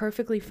that it's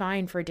perfectly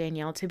fine for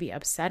Danielle to be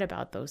upset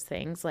about those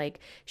things.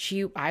 Like,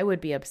 I would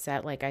be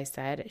upset, like I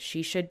said.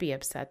 She should be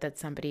upset that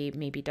somebody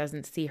maybe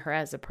doesn't see her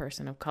as a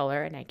person of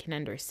color, and I can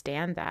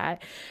understand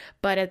that.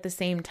 But at the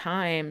same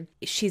time,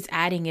 she's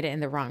adding it in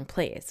the wrong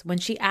place. When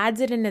she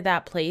adds it into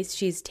that place,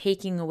 she's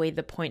taking away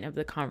the point of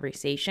the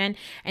conversation,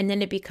 and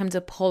then it becomes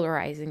a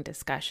polarizing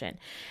discussion.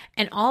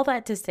 And all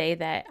that to say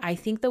that I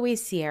think the way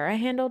Sierra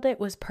handled it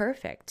was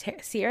perfect.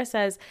 Sierra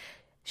says,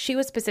 she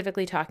was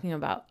specifically talking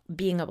about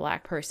being a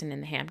Black person in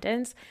the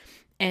Hamptons,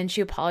 and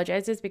she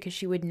apologizes because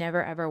she would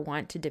never ever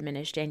want to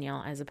diminish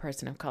Danielle as a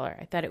person of color.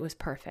 I thought it was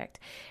perfect.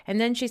 And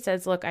then she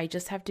says, look, I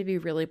just have to be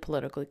really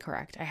politically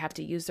correct. I have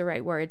to use the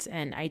right words,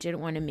 and I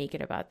didn't want to make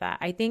it about that.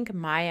 I think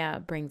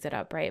Maya brings it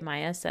up, right?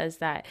 Maya says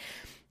that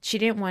she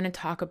didn't want to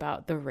talk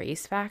about the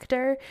race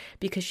factor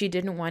because she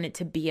didn't want it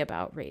to be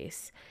about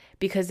race.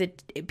 Because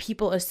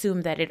people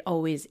assume that it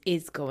always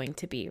is going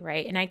to be,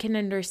 right? And I can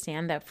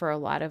understand that for a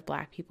lot of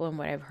Black people, and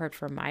what I've heard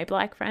from my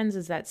Black friends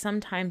is that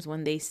sometimes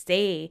when they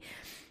say,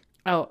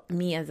 oh,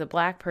 me as a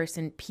Black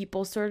person,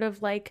 people sort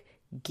of like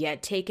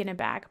get taken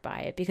aback by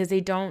it because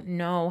they don't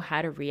know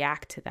how to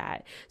react to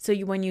that. So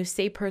when you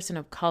say person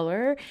of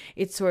color,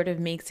 it sort of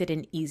makes it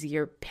an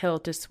easier pill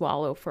to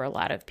swallow for a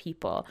lot of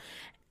people.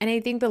 And I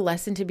think the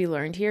lesson to be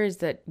learned here is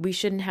that we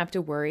shouldn't have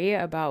to worry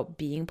about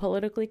being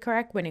politically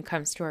correct when it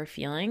comes to our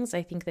feelings.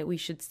 I think that we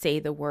should say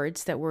the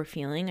words that we're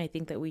feeling. I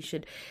think that we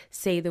should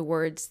say the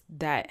words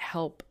that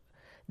help,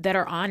 that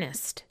are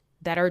honest,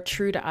 that are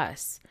true to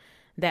us,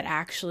 that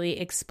actually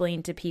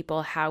explain to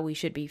people how we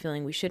should be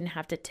feeling. We shouldn't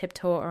have to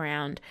tiptoe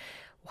around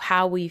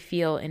how we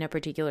feel in a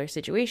particular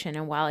situation.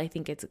 And while I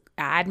think it's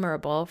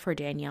admirable for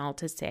Danielle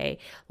to say,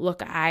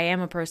 look, I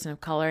am a person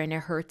of color and it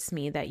hurts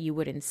me that you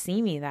wouldn't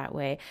see me that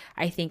way,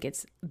 I think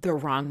it's the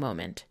wrong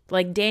moment.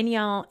 Like,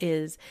 Danielle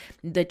is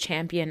the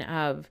champion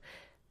of,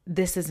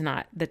 this is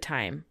not the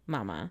time,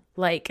 mama.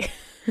 Like,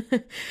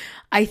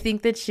 I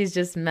think that she's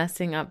just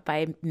messing up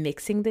by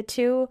mixing the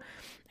two.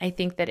 I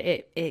think that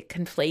it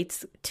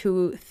conflates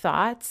two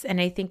thoughts,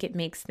 and I think it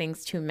makes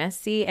things too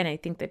messy, and I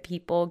think that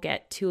people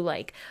get too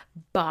like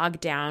bogged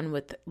down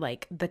with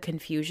like the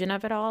confusion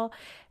of it all.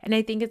 And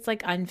I think it's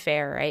like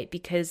unfair, right?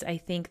 Because I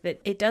think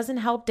that it doesn't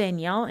help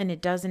Danielle and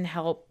it doesn't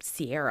help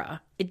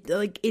Sierra.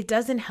 It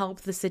doesn't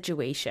help the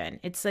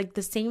situation. It's like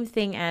the same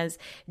thing as,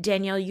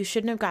 Danielle, you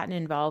shouldn't have gotten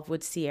involved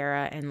with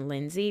Sierra and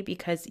Lindsay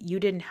because you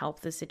didn't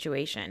help the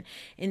situation.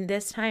 In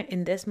this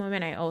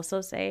moment, I also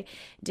say,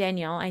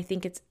 Danielle, I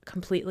think it's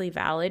completely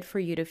valid for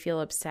you to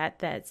feel upset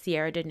that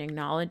Sierra didn't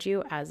acknowledge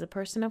you as a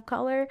person of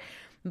color.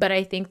 But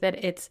I think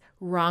that it's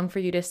wrong for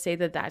you to say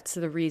that that's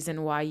the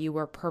reason why you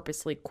were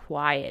purposely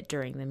quiet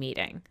during the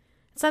meeting.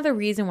 It's not the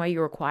reason why you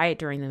were quiet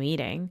during the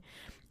meeting.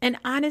 And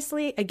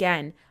honestly,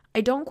 again,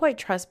 I don't quite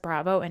trust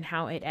Bravo and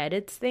how it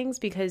edits things,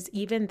 because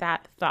even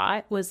that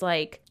thought was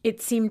like,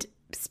 it seemed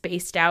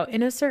spaced out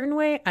in a certain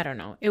way. I don't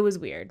know. It was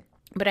weird.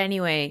 But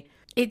anyway,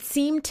 it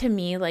seemed to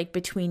me like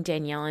between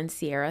Danielle and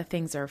Sierra,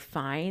 things are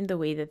fine the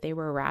way that they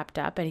were wrapped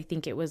up. And I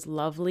think it was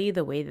lovely.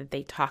 The way that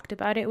they talked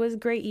about it was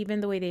great. Even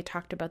the way they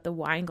talked about the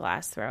wine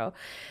glass throw.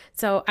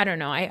 So I don't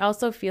know. I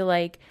also feel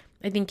like,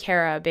 I think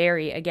Cara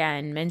Berry,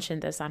 again,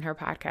 mentioned this on her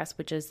podcast,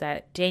 which is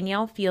that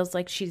Danielle feels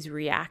like she's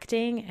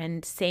reacting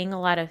and saying a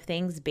lot of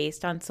things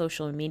based on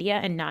social media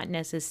and not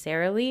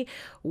necessarily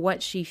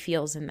what she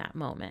feels in that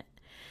moment.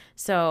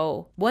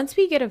 So once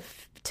we get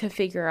to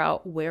figure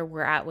out where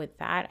we're at with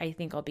that, I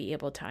think I'll be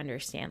able to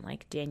understand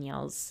like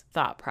Danielle's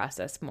thought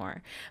process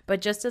more. But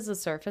just as a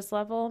surface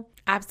level,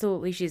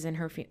 absolutely she's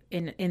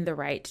in the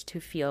right to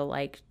feel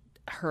like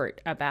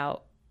hurt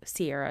about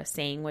Sierra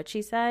saying what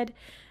she said,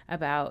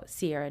 about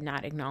Sierra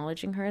not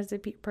acknowledging her as a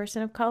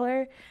person of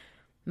color.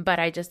 But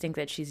I just think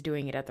that she's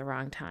doing it at the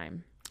wrong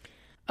time.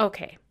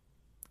 Okay,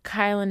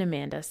 Kyle and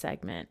Amanda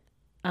segment.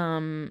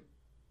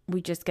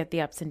 We just get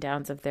the ups and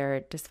downs of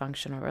their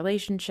dysfunctional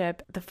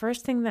relationship. The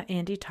first thing that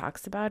Andy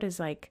talks about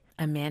is like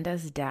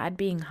Amanda's dad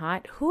being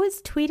hot. Who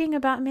is tweeting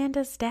about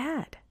Amanda's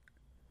dad?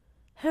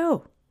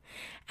 Who?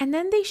 And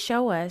then they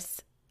show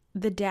us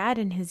the dad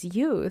in his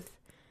youth,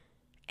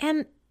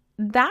 and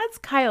that's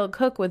Kyle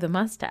Cook with a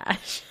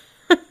mustache.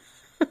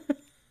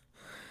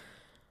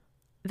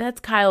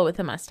 That's Kyle with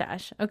a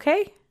mustache,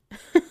 okay?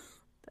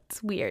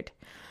 That's weird.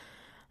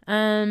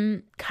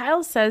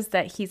 Kyle says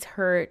that he's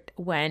hurt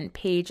when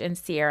Paige and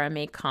Sierra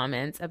make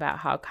comments about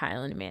how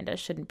Kyle and Amanda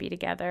shouldn't be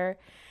together.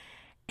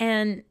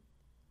 And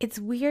it's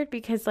weird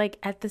because, like,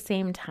 at the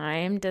same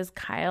time, does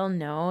Kyle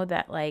know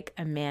that, like,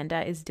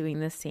 Amanda is doing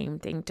the same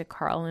thing to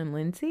Carl and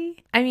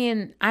Lindsay? I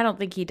mean, I don't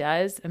think he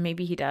does.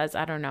 Maybe he does.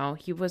 I don't know.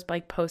 He was,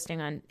 like,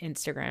 posting on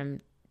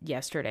Instagram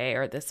yesterday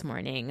or this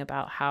morning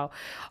about how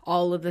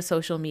all of the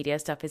social media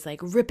stuff is,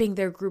 like, ripping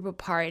their group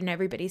apart and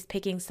everybody's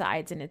picking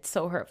sides and it's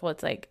so hurtful.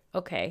 It's like,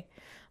 okay,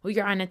 well,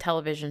 you're on a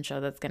television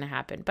show, that's going to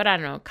happen. But I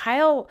don't know.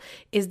 Kyle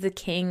is the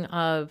king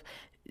of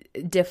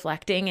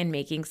deflecting and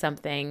making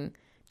something,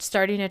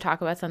 starting to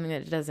talk about something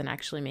that doesn't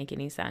actually make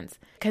any sense.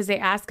 Because they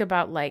ask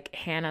about, like,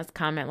 Hannah's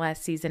comment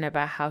last season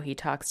about how he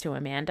talks to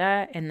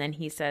Amanda, and then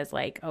he says,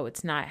 like, oh,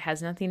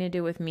 has nothing to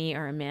do with me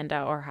or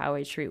Amanda or how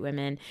I treat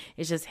women.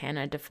 It's just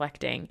Hannah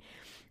deflecting.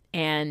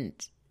 And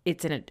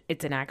it's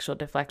an actual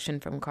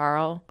deflection from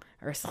Carl.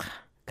 Or,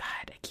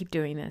 God, I keep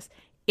doing this.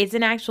 It's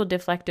an actual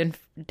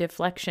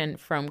deflection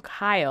from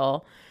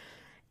Kyle,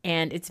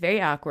 and it's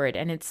very awkward.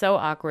 And it's so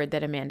awkward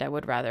that Amanda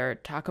would rather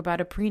talk about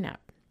a prenup.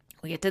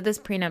 We get to this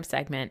prenup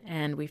segment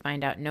and we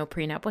find out no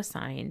prenup was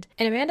signed.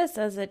 And Amanda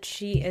says that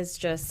she is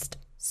just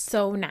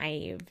so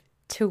naive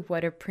to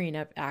what a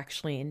prenup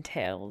actually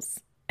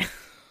entails.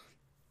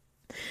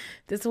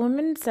 This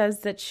woman says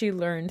that she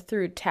learned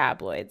through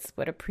tabloids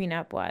what a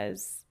prenup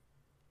was.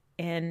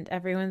 And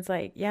everyone's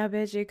like, yeah,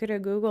 bitch, you could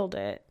have Googled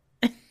it.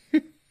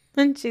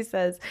 And she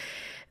says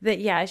that,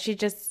 yeah,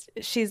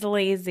 she's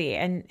lazy.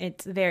 And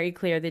it's very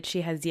clear that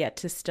she has yet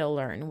to still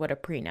learn what a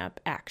prenup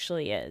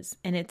actually is.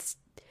 And it's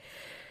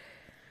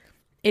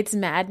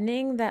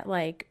maddening that,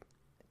 like,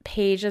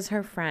 Paige is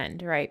her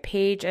friend, right?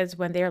 Paige is,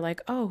 when they're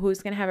like, oh,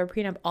 who's going to have a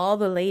prenup? All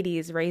the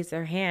ladies raise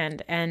their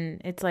hand. And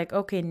it's like,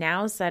 okay,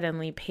 now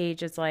suddenly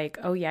Paige is like,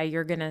 oh yeah,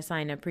 you're going to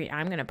sign a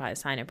I'm going to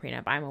sign a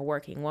prenup. I'm a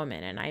working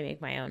woman and I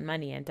make my own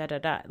money and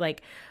da-da-da.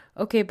 Like,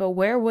 okay, but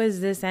where was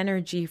this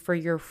energy for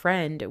your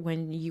friend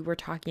when you were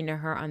talking to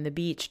her on the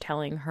beach,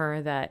 telling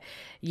her that,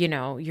 you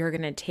know, you're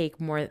going to take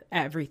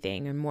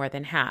everything and more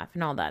than half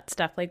and all that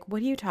stuff? Like,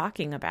 what are you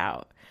talking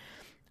about?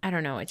 I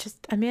don't know. It's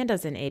just,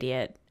 Amanda's an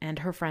idiot and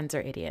her friends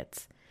are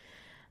idiots.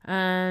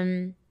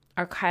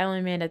 Are Kyle and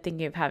Amanda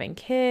thinking of having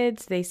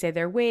kids? They say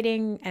they're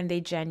waiting and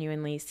they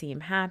genuinely seem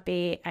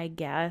happy, I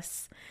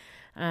guess.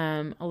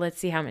 Let's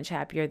see how much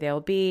happier they'll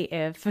be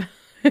if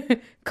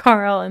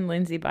Carl and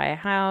Lindsay buy a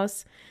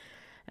house.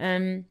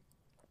 They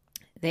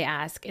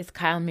ask, is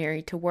Kyle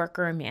married to work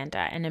or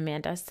Amanda? And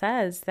Amanda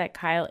says that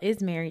Kyle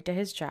is married to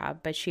his job,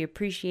 but she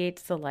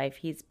appreciates the life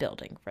he's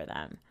building for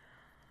them.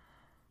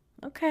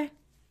 Okay.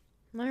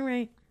 All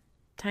right.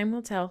 Time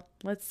will tell.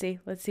 Let's see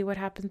what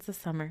happens this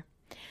summer.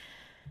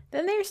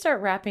 Then they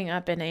start wrapping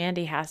up and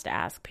Andy has to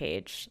ask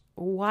Paige,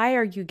 why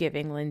are you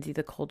giving Lindsay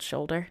the cold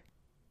shoulder?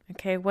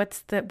 Okay.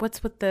 What's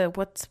with the,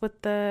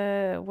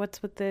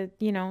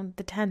 you know,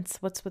 the tense?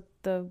 What's with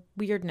the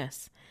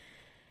weirdness?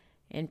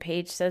 And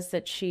Paige says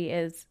that she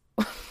is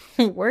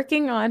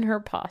working on her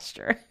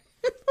posture.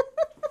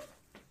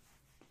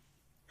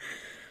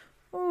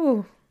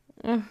 Oh,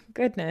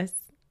 goodness.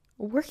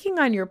 Working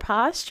on your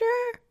posture?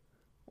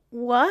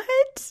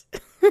 What?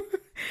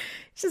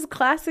 It's just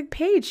classic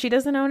Paige. She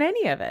doesn't own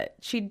any of it.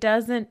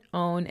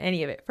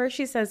 First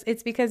she says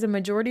it's because the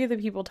majority of the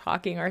people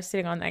talking are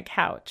sitting on that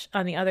couch,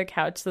 on the other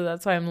couch, so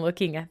that's why I'm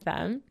looking at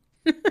them.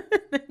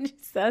 Then she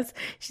says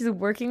she's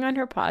working on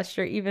her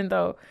posture, even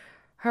though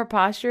her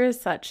posture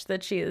is such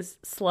that she is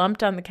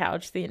slumped on the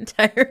couch the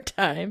entire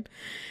time.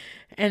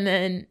 And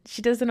then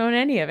she doesn't own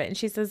any of it. And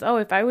she says, oh,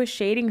 if I was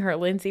shading her,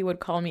 Lindsay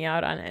would call me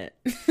out on it.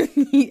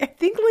 I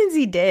think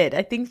Lindsay did.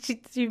 I think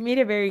she made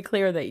it very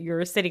clear that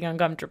you're sitting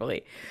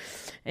uncomfortably.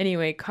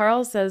 Anyway,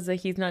 Carl says that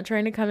he's not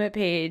trying to come at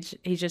Paige.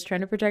 He's just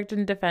trying to protect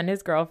and defend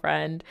his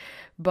girlfriend.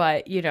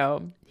 But, you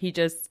know, he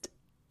just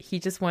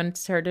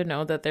wants her to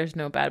know that there's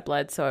no bad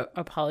blood. So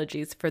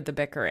apologies for the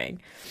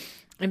bickering.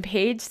 And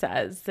Paige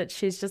says that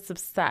she's just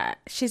upset.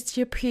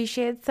 She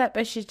appreciates that,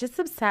 but she's just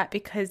upset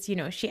because, you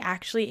know, she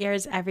actually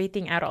airs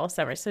everything out all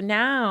summer. So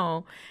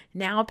now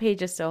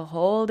Paige is still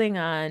holding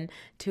on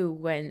to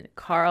when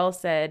Carl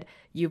said,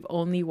 you've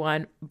only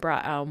one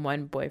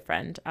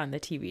boyfriend on the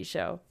TV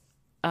show.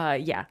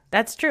 Yeah,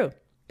 that's true.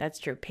 That's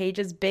true.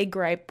 Paige's big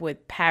gripe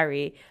with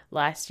Parry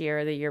last year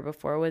or the year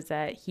before was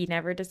that he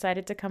never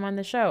decided to come on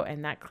the show.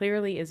 And that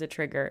clearly is a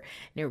trigger.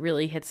 And it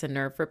really hits a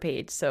nerve for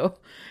Paige. So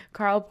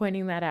Carl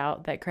pointing that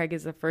out, that Craig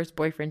is the first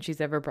boyfriend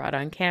she's ever brought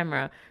on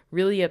camera,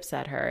 really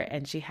upset her.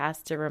 And she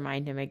has to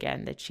remind him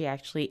again that she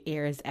actually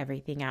airs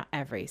everything out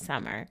every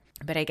summer.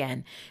 But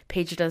again,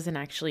 Paige doesn't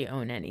actually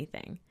own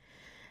anything.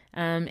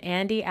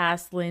 Andy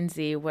asked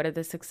Lindsay, what are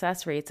the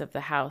success rates of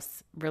the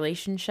house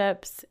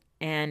relationships?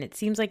 And it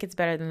seems like it's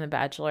better than The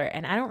Bachelor.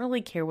 And I don't really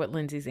care what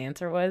Lindsay's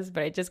answer was,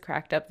 but I just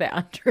cracked up that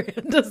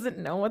Andrea doesn't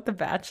know what The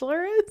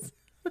Bachelor is.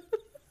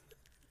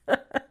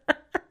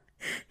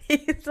 He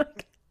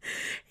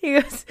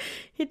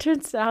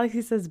turns to Alex,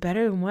 he says,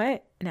 better than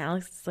what? And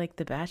Alex is like,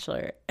 The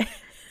Bachelor.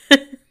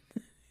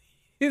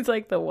 He's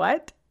like, the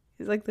what?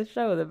 He's like, the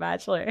show, The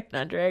Bachelor. And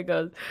Andrea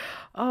goes,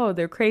 oh,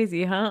 they're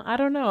crazy, huh? I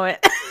don't know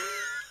it.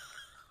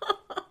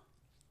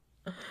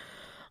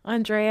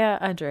 Andrea.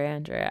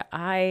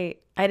 I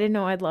didn't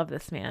know I'd love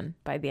this man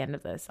by the end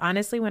of this.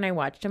 Honestly, when I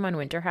watched him on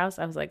Winter House,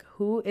 I was like,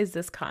 who is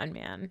this con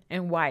man?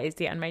 And why is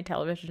he on my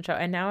television show?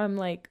 And now I'm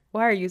like,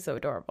 why are you so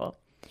adorable?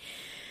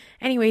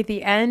 Anyway,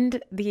 the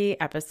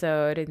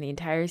episode and the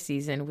entire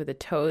season with a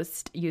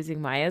toast using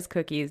Maya's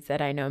cookies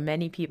that I know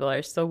many people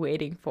are still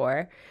waiting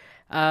for.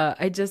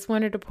 I just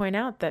wanted to point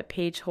out that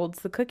Paige holds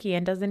the cookie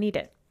and doesn't eat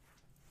it.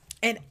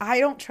 And I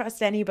don't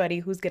trust anybody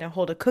who's going to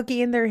hold a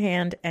cookie in their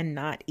hand and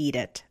not eat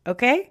it.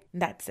 Okay?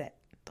 That's it.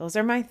 Those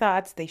are my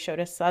thoughts. They showed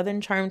a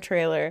Southern Charm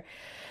trailer.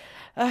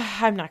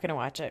 I'm not going to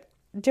watch it.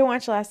 Didn't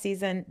watch last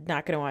season.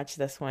 Not going to watch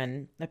this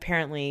one.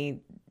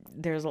 Apparently,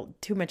 there's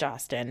too much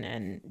Austin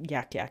and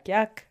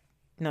yuck.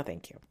 No,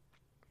 thank you.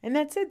 And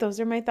that's it. Those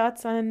are my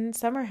thoughts on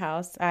Summer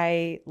House.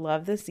 I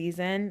love the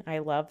season. I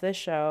love the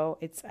show.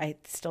 I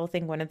still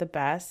think one of the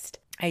best.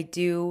 I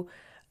do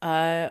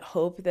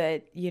hope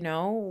that,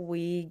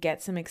 we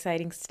get some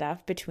exciting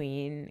stuff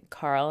between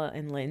Carl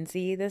and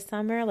Lindsay this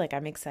summer. Like,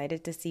 I'm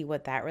excited to see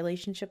what that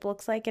relationship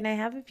looks like. And I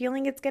have a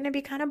feeling it's going to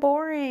be kind of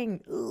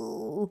boring.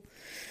 Ooh.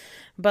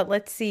 But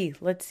let's see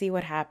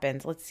what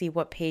happens. Let's see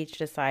what Paige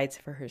decides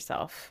for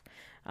herself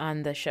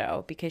on the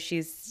show,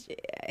 because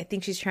I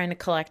think she's trying to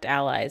collect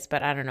allies,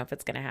 but I don't know if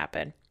it's going to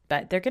happen.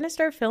 But they're going to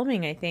start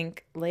filming, I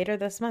think, later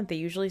this month. They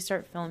usually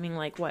start filming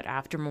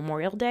after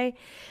Memorial Day,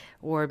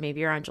 or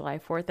maybe around July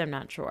 4th. I'm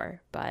not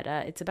sure, but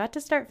it's about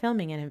to start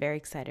filming, and I'm very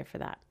excited for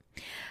that.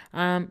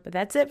 But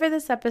that's it for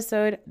this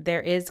episode.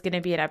 There is going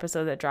to be an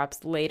episode that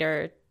drops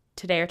later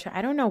today or tomorrow.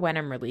 I don't know when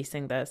I'm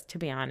releasing this, to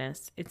be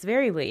honest. It's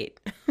very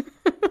late.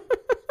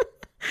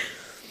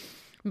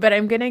 But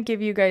I'm going to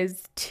give you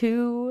guys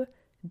 2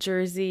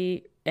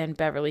 Jersey and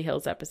Beverly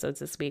Hills episodes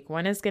this week.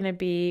 One is going to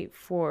be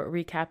for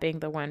recapping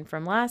the one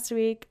from last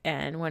week,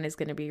 and one is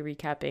going to be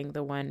recapping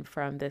the one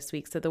from this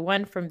week. So the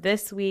one from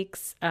this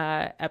week's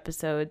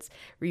episodes,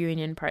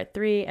 Reunion Part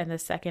 3, and the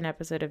second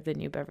episode of the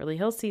new Beverly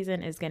Hills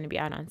season is going to be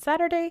out on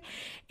Saturday,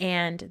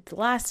 and the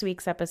last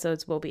week's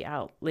episodes will be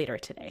out later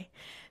today.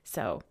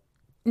 So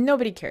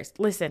nobody cares.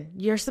 Listen,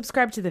 you're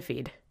subscribed to the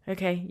feed,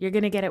 okay? You're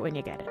going to get it when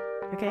you get it,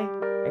 okay?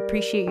 I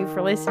appreciate you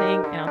for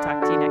listening, and I'll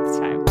talk to you next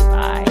time.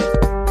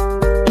 Bye.